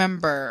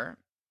remember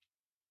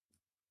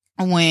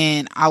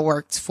when I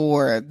worked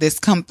for this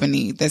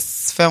company,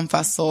 this film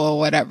festival or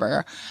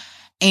whatever,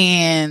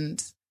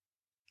 and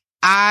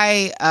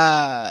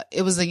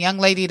it was a young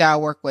lady that I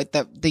worked with.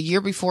 The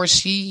year before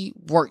she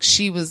worked,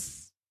 she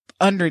was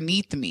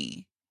underneath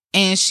me,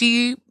 and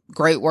she,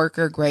 great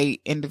worker,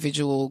 great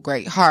individual,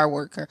 great hard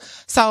worker.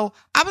 So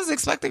I was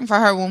expecting for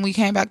her when we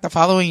came back the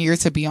following year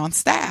to be on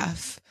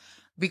staff,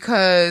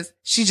 because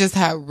she just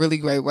had really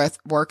great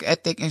work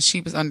ethic and she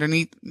was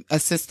underneath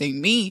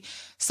assisting me.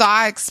 So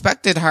I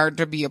expected her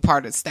to be a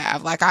part of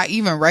staff. Like, I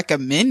even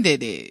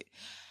recommended it.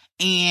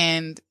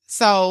 And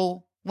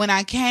so when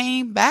I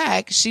came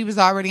back, she was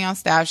already on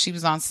staff. She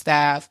was on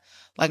staff.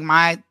 Like,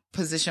 my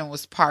position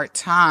was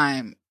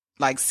part-time,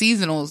 like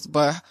seasonals,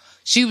 but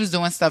she was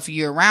doing stuff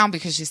year round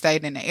because she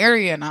stayed in the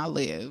area and I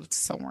lived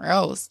somewhere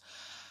else.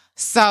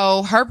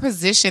 So her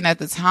position at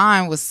the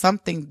time was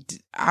something,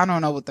 I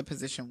don't know what the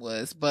position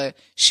was, but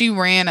she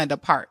ran a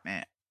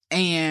department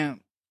and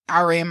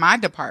I ran my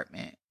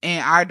department,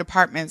 and our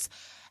departments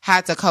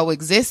had to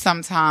coexist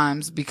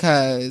sometimes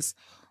because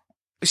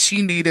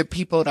she needed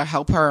people to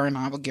help her and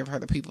I would give her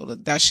the people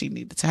that she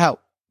needed to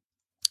help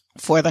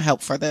for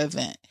the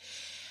event.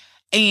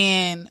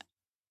 And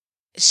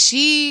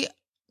she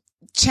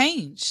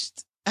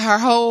changed. Her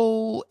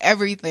whole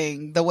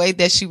everything, the way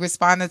that she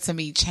responded to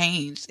me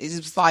changed. It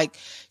was like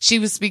she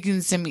was speaking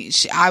to me.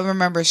 I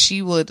remember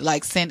she would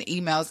like send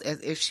emails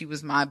as if she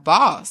was my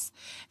boss.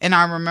 And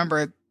I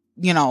remember,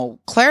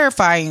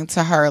 clarifying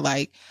to her,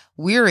 like,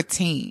 we're a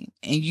team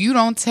and you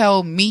don't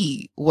tell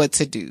me what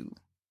to do.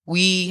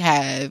 We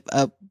have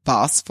a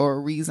boss for a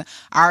reason.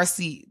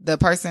 The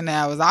person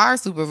that was our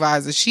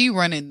supervisor, she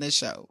running the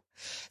show.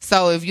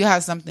 So if you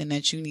have something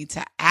that you need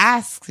to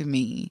ask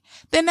me,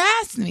 then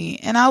ask me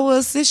and I will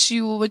assist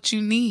you with what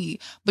you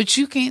need. But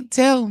you can't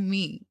tell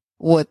me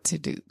what to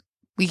do.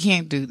 We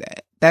can't do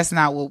that. That's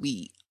not what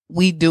we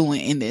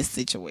doing in this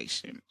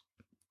situation.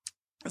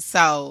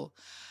 So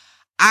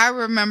I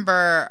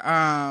remember,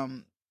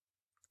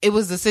 it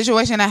was a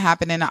situation that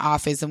happened in the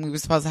office and we were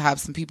supposed to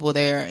have some people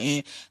there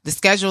and the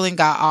scheduling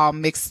got all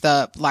mixed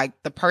up.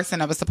 Like, the person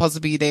that was supposed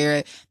to be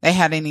there, they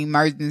had an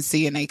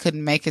emergency and they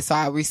couldn't make it. So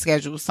I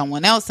rescheduled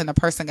someone else and the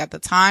person got the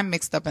time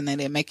mixed up and they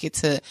didn't make it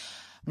to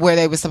where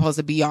they were supposed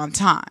to be on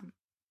time.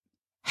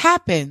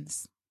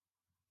 Happens.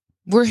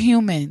 We're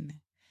human.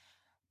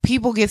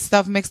 People get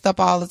stuff mixed up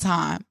all the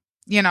time,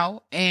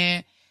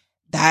 and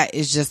that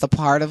is just a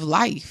part of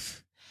life.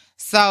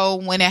 So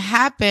when it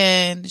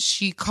happened,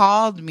 she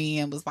called me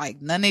and was like,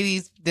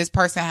 this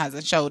person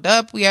hasn't showed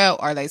up yet.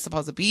 Are they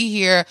supposed to be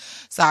here?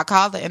 So I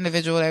called the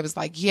individual. They was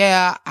like,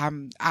 yeah,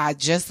 I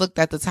just looked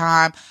at the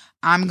time.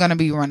 I'm going to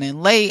be running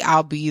late.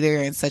 I'll be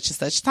there in such and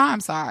such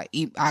time. So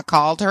I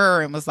called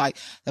her and was like,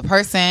 the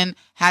person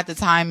had the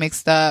time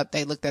mixed up.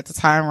 They looked at the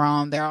time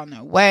wrong. They're on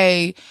their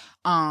way.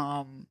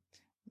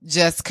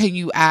 Just, can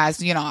you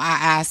ask, I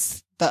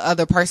asked the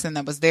other person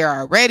that was there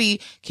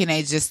already, can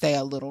they just stay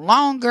a little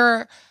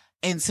longer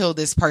until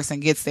this person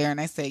gets there? And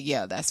they said,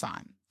 yeah, that's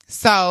fine.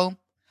 So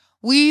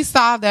we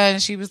saw that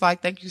and she was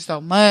like, thank you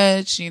so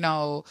much.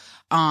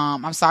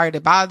 I'm sorry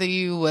to bother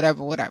you,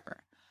 whatever.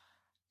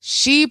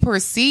 She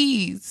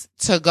proceeds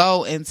to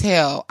go and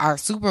tell our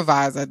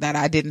supervisor that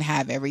I didn't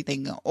have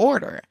everything in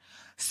order.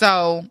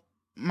 So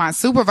my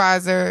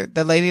supervisor,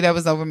 the lady that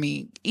was over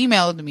me,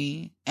 emailed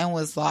me and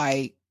was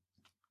like,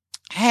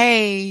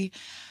 hey,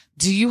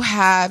 do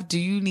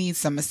you need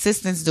some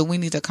assistance? Do we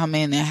need to come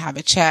in and have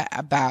a chat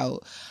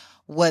about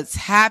what's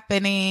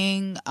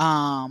happening,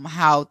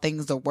 how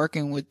things are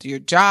working with your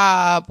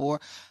job, or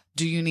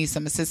do you need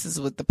some assistance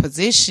with the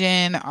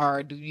position,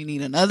 or do you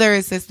need another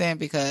assistant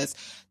because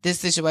this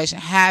situation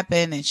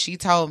happened and she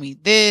told me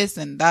this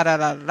and da da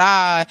da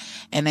da,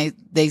 and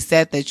they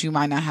said that you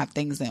might not have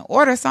things in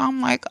order. So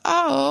I'm like,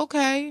 oh,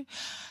 okay.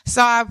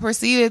 So I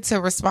proceeded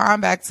to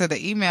respond back to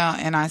the email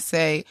and I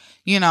say,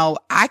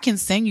 I can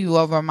send you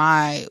over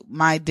my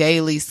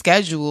daily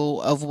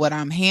schedule of what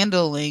I'm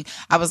handling.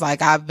 I was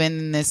like, I've been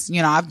in this,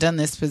 I've done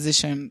this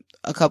position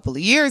a couple of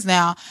years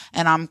now,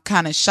 and I'm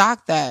kind of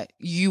shocked that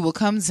you will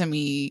come to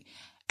me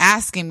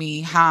asking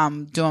me how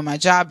I'm doing my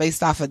job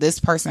based off of this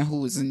person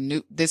who is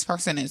new. This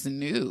person is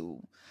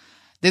new.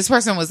 This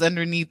person was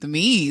underneath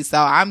me. So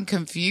I'm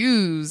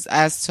confused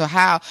as to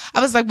how.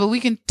 I was like, but we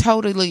can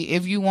totally,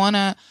 if you want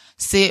to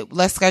sit,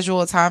 let's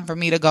schedule a time for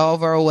me to go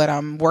over what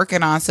I'm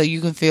working on so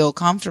you can feel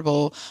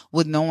comfortable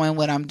with knowing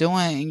what I'm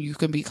doing and you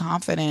can be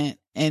confident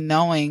in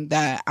knowing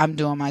that I'm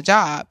doing my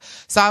job.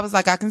 So I was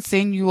like, I can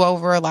send you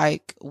over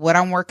like what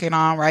I'm working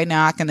on right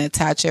now. I can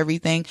attach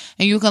everything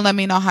and you can let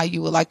me know how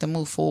you would like to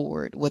move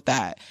forward with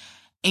that.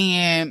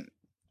 And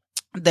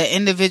the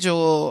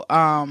individual,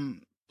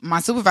 my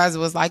supervisor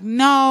was like,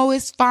 no,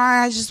 it's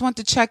fine. I just want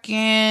to check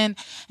in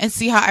and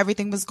see how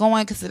everything was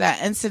going because of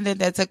that incident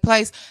that took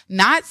place.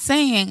 Not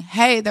saying,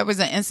 hey, there was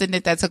an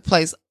incident that took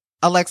place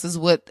Alexis,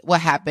 what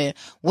happened?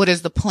 What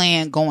is the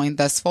plan going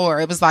thus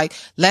far? It was like,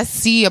 let's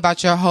see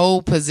about your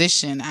whole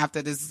position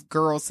after this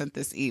girl sent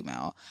this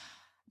email.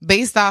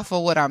 Based off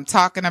of what I'm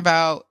talking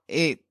about,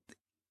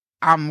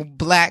 I'm a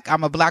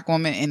black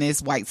woman in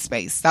this white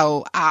space.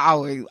 So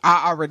I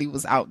already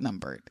was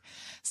outnumbered.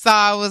 So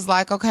I was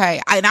like,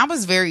 okay. And I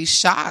was very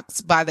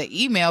shocked by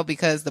the email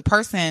because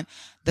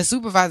the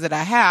supervisor that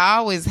I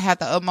always had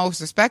the utmost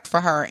respect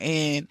for her.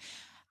 And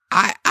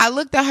I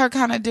looked at her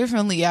kind of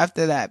differently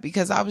after that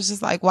because I was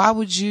just like, why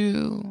would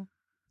you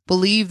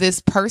believe this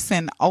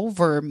person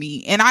over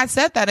me? And I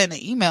said that in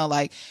the email,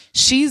 like,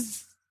 she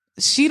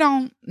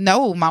don't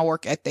know my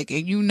work ethic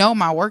and you know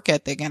my work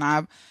ethic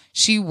and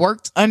she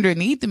worked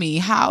underneath me.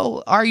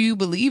 How are you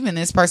believing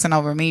this person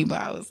over me? But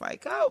I was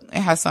like, oh,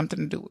 it has something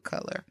to do with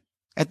color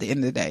at the end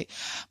of the day.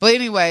 But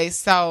anyway,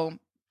 so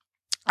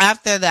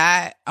after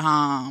that,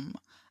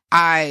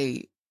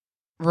 I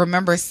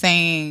remember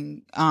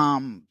saying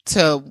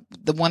to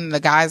one of the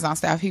guys on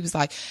staff, he was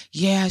like,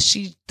 yeah,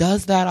 she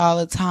does that all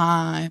the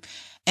time.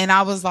 And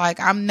I was like,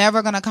 I'm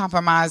never going to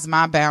compromise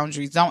my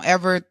boundaries. Don't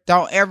ever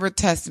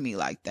test me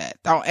like that.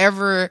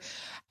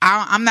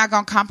 I'm not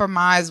going to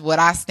compromise what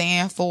I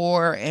stand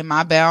for and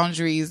my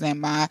boundaries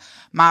and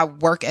my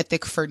work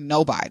ethic for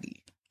nobody.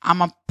 I'm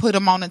going to put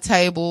them on the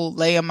table,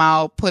 lay them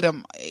out,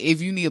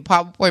 if you need a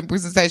PowerPoint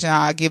presentation,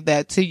 I'll give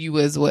that to you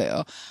as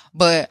well.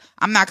 But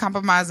I'm not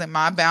compromising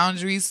my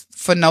boundaries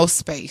for no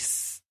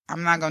space.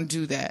 I'm not going to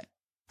do that.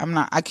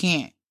 I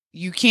can't.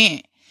 You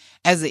can't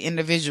as an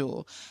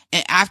individual.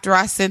 And after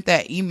I sent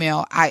that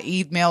email, I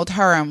emailed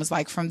her and was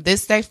like, from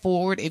this day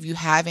forward, if you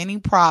have any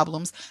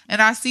problems,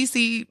 and I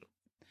CC'd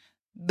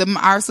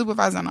our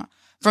supervisor,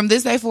 from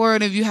this day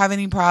forward, if you have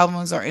any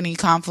problems or any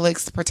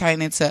conflicts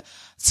pertaining to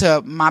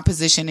my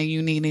position and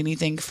you need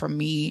anything from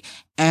me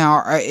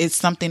or it's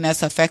something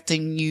that's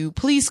affecting you,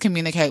 please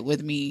communicate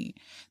with me.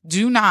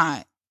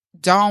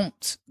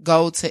 Don't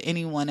go to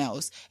anyone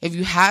else. If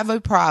you have a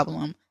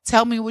problem,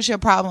 tell me what your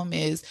problem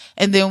is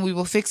and then we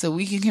will fix it.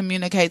 We can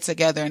communicate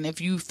together. And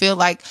if you feel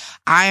like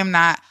I am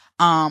not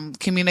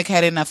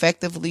communicating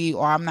effectively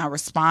or I'm not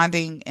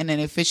responding in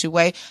an efficient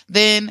way,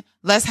 then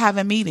let's have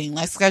a meeting.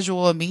 Let's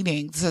schedule a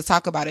meeting to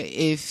talk about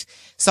it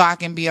so I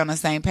can be on the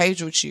same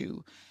page with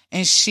you.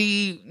 And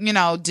she,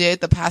 did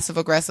the passive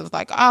aggressive,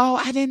 like, oh,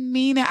 I didn't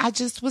mean it. I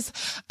just was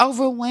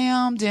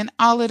overwhelmed and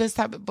all of this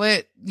type of,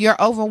 but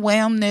your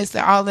overwhelmness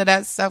and all of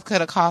that stuff could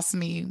have cost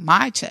me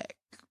my check.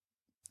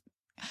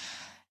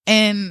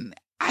 And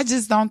I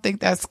just don't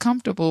think that's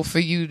comfortable for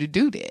you to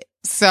do that.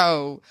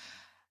 So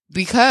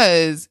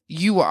because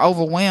you were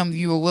overwhelmed,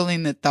 you were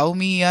willing to throw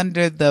me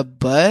under the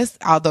bus,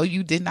 although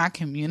you did not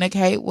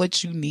communicate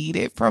what you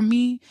needed from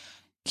me.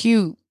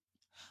 Cute.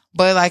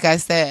 But like I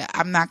said,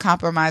 I'm not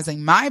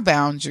compromising my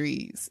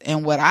boundaries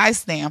and what I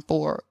stand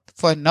for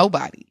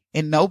nobody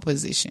in no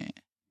position.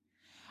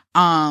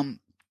 And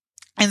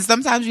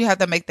sometimes you have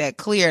to make that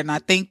clear. And I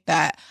think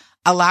that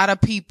a lot of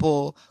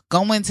people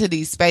go into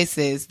these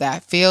spaces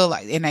that feel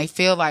like,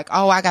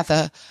 oh, I got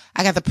to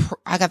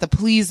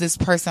please this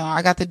person or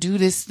I got to do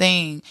this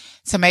thing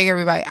to make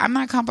everybody. I'm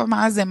not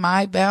compromising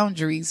my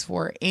boundaries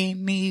for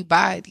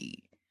anybody.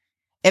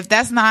 If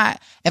I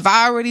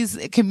already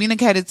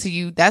communicated to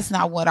you, that's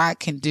not what I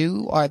can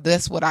do, or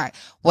that's what I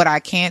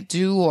can't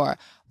do, or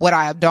what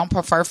I don't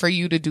prefer for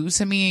you to do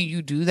to me, and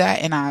you do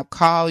that, and I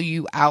call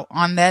you out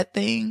on that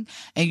thing,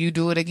 and you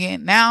do it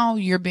again. Now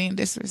you're being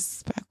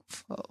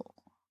disrespectful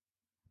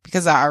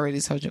because I already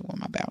told you what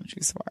my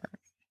boundaries were,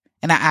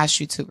 and I asked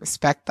you to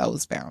respect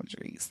those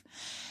boundaries.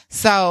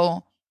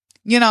 So,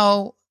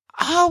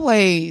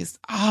 always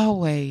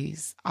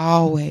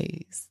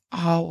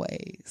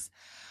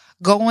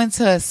go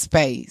into a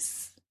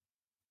space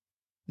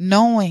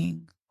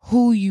knowing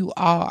who you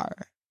are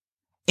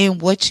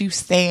and what you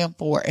stand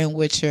for and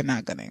what you're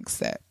not going to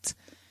accept.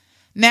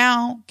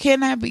 Now, can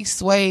that be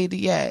swayed?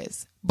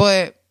 Yes.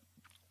 But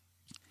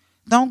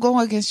don't go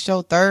against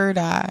your third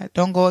eye.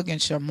 Don't go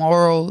against your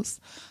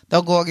morals.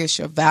 Don't go against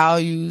your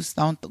values.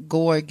 Don't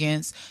go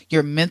against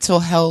your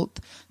mental health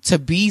to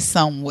be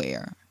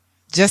somewhere.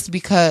 Just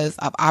because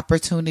of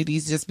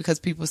opportunities, just because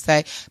people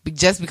say,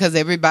 just because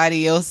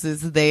everybody else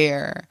is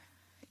there.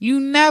 You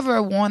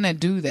never want to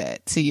do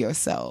that to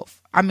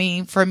yourself. I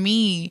mean, for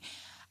me,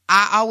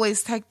 I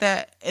always take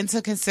that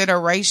into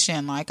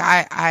consideration. Like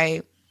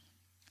I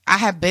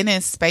have been in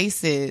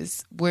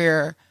spaces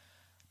where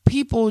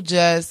people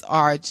just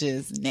are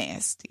just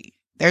nasty.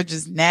 They're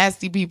just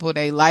nasty people.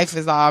 Their life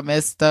is all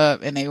messed up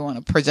and they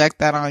want to project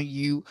that on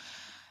you.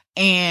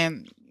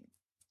 And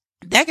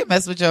that can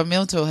mess with your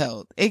mental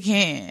health. It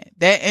can.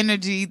 That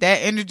energy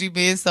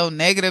being so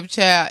negative,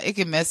 child, it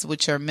can mess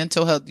with your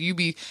mental health. You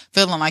be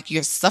feeling like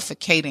you're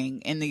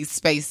suffocating in these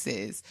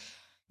spaces,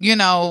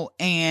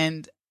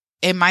 and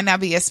it might not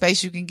be a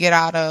space you can get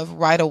out of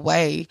right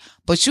away,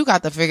 but you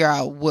got to figure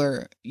out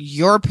where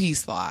your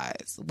peace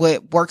lies,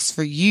 what works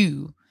for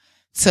you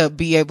to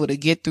be able to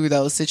get through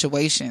those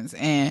situations.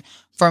 And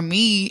for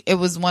me, it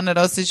was one of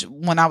those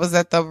when I was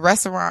at the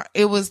restaurant,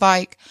 it was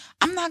like,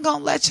 I'm not going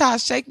to let y'all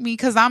shake me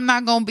because I'm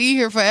not going to be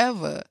here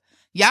forever.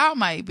 Y'all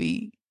might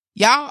be.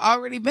 Y'all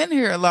already been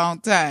here a long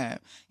time.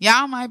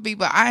 Y'all might be,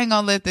 but I ain't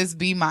gonna let this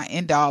be my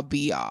end all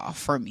be all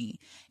for me.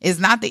 It's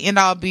not the end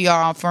all be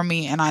all for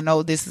me. And I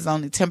know this is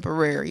only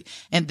temporary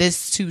and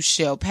this too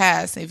shall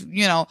pass. If,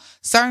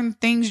 certain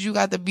things you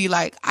got to be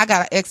like, I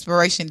got an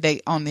expiration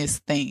date on this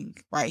thing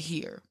right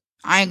here.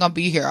 I ain't gonna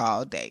be here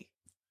all day.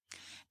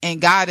 And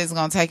God is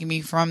gonna take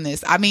me from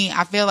this. I mean,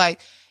 I feel like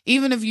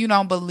even if you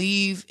don't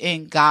believe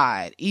in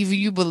God, even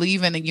you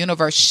believe in the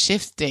universe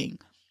shifting,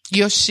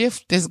 your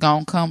shift is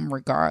going to come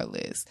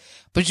regardless.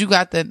 But you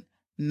got to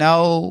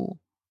know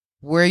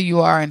where you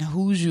are and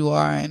whose you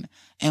are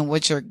and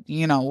what your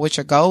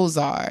goals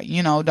are.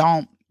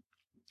 Don't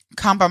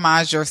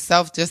compromise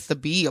yourself just to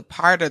be a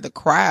part of the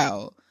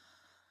crowd.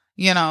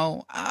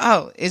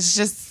 It's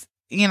just,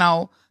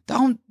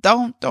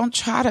 don't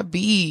try to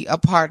be a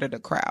part of the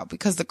crowd,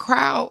 because the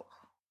crowd,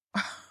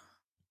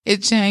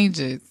 it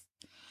changes.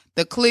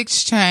 The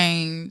cliques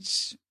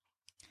change.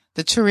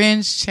 The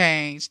trends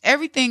change.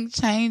 Everything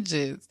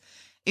changes.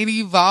 It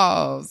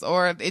evolves,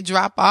 or it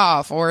drop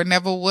off, or it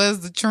never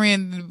was the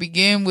trend to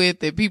begin with,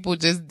 that people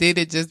just did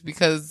it just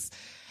because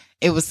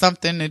it was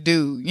something to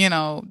do.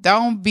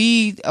 Don't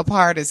be a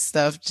part of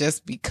stuff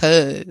just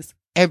because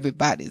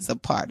everybody's a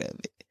part of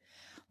it.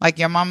 Like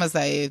your mama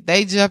say, if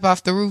they jump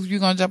off the roof, you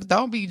gonna jump.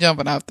 Don't be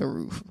jumping off the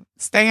roof.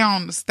 Stay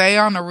on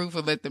the roof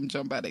and let them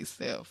jump by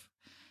themselves.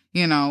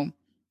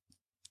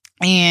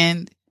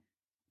 And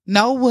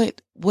know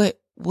what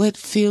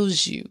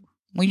fills you.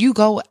 When you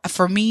go,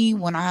 for me,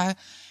 when I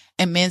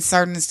am in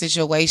certain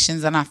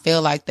situations and I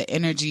feel like the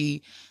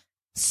energy,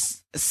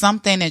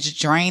 something is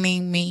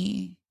draining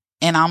me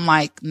and I'm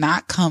like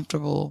not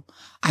comfortable.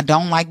 I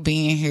don't like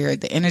being here.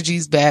 The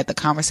energy's bad. The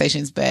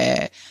conversation's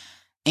bad.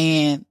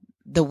 And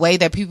the way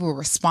that people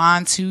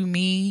respond to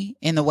me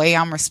and the way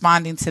I'm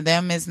responding to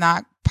them is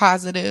not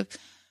positive.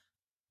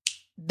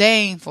 They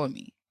ain't for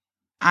me.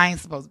 I ain't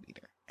supposed to be there.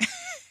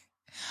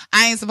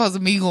 I ain't supposed to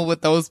mingle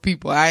with those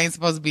people. I ain't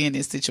supposed to be in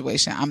this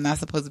situation. I'm not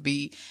supposed to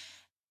be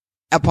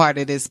a part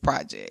of this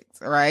project,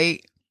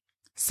 right?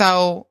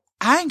 So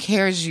I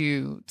encourage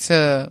you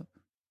to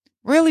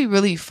really,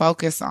 really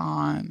focus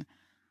on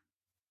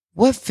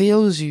what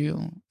fills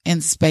you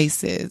in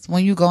spaces.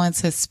 When you go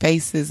into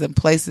spaces and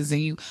places and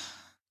you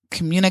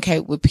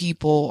communicate with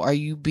people or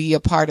you be a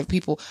part of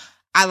people.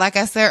 Like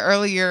I said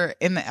earlier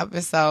in the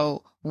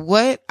episode,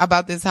 what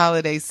about this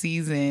holiday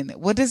season?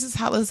 What does this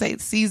holiday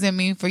season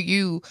mean to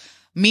you?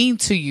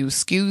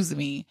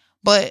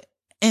 But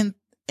in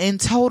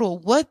total,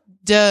 what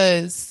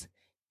does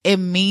it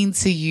mean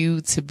to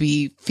you to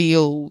be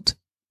filled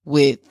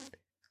with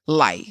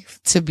life,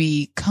 to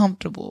be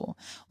comfortable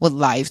with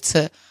life,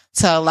 to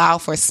allow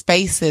for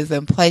spaces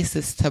and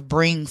places to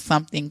bring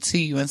something to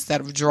you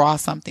instead of draw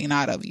something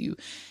out of you?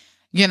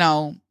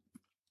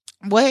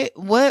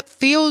 What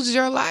fills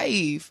your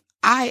life?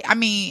 I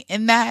mean,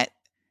 in that,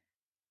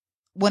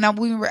 when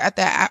we were at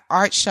that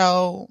art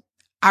show,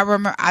 I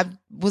remember I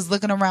was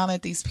looking around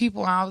at these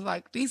people and I was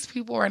like, these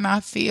people are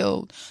not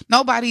filled.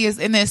 Nobody is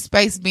in this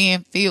space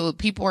being filled.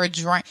 People are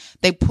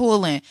they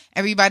pulling.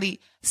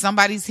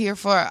 Somebody's here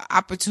for an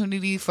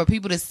opportunity for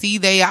people to see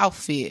their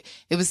outfit.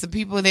 It was the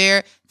people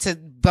there to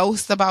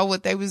boast about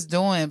what they was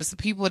doing. It was the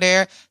people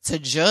there to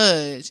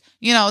judge.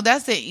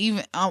 That's it.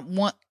 Even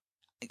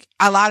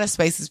a lot of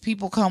spaces,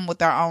 people come with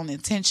their own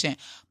intention,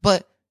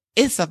 but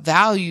it's a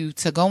value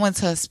to go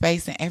into a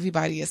space and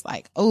everybody is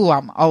like, oh,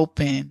 I'm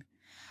open.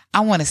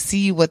 I want to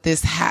see what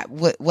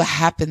what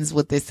happens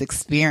with this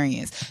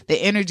experience. The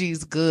energy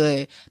is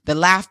good. The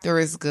laughter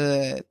is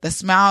good. The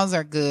smiles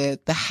are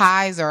good. The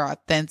highs are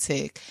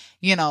authentic.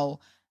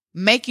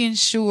 Making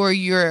sure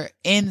you're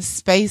in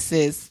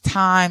spaces,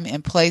 time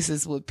and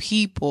places with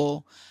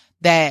people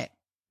that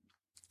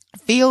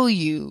feel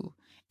you.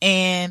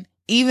 And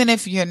even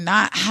if you're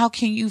not, how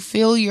can you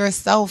feel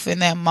yourself in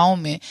that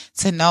moment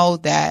to know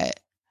that,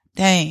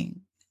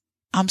 dang,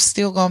 I'm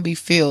still going to be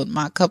filled.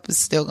 My cup is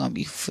still going to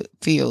be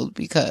filled,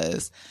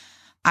 because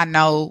I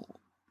know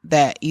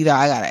that either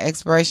I got an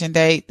expiration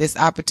date, this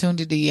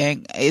opportunity,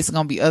 and it's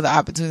going to be other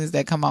opportunities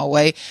that come my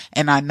way.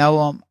 And I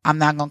know I'm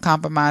not going to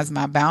compromise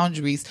my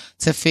boundaries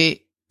to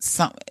fit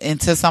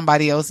into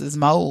somebody else's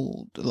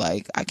mold.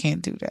 Like, I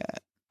can't do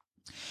that.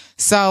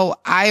 So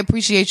I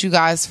appreciate you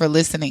guys for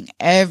listening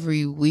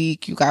every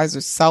week. You guys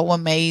are so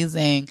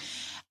amazing.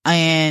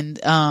 And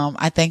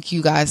I thank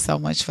you guys so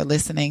much for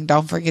listening.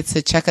 Don't forget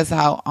to check us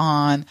out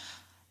on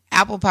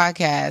Apple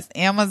Podcasts,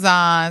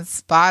 Amazon,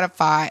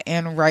 Spotify,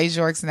 and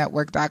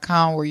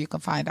RaiseYorksNetwork.com, where you can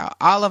find out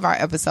all of our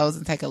episodes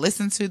and take a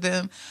listen to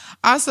them.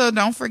 Also,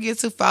 don't forget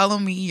to follow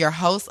me, your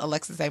host,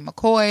 Alexis A.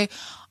 McCoy,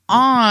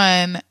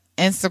 on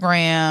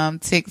Instagram,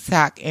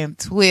 TikTok, and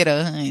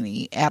Twitter,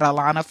 honey, at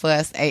Alana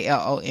Fuss,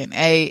 ALONAFUSS.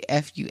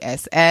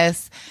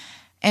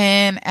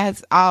 And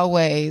as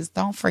always,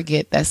 don't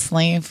forget that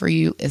slaying for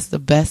you is the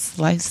best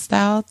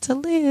lifestyle to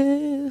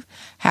live.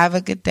 Have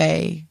a good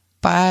day.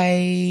 Bye.